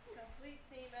need a complete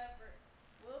team effort.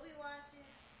 We'll be watching.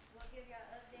 We'll give y'all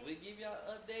updates. We give y'all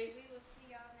We updates. will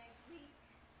see y'all next week.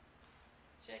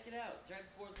 Check it out, Dragon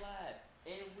Sports Live,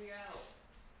 and we're out.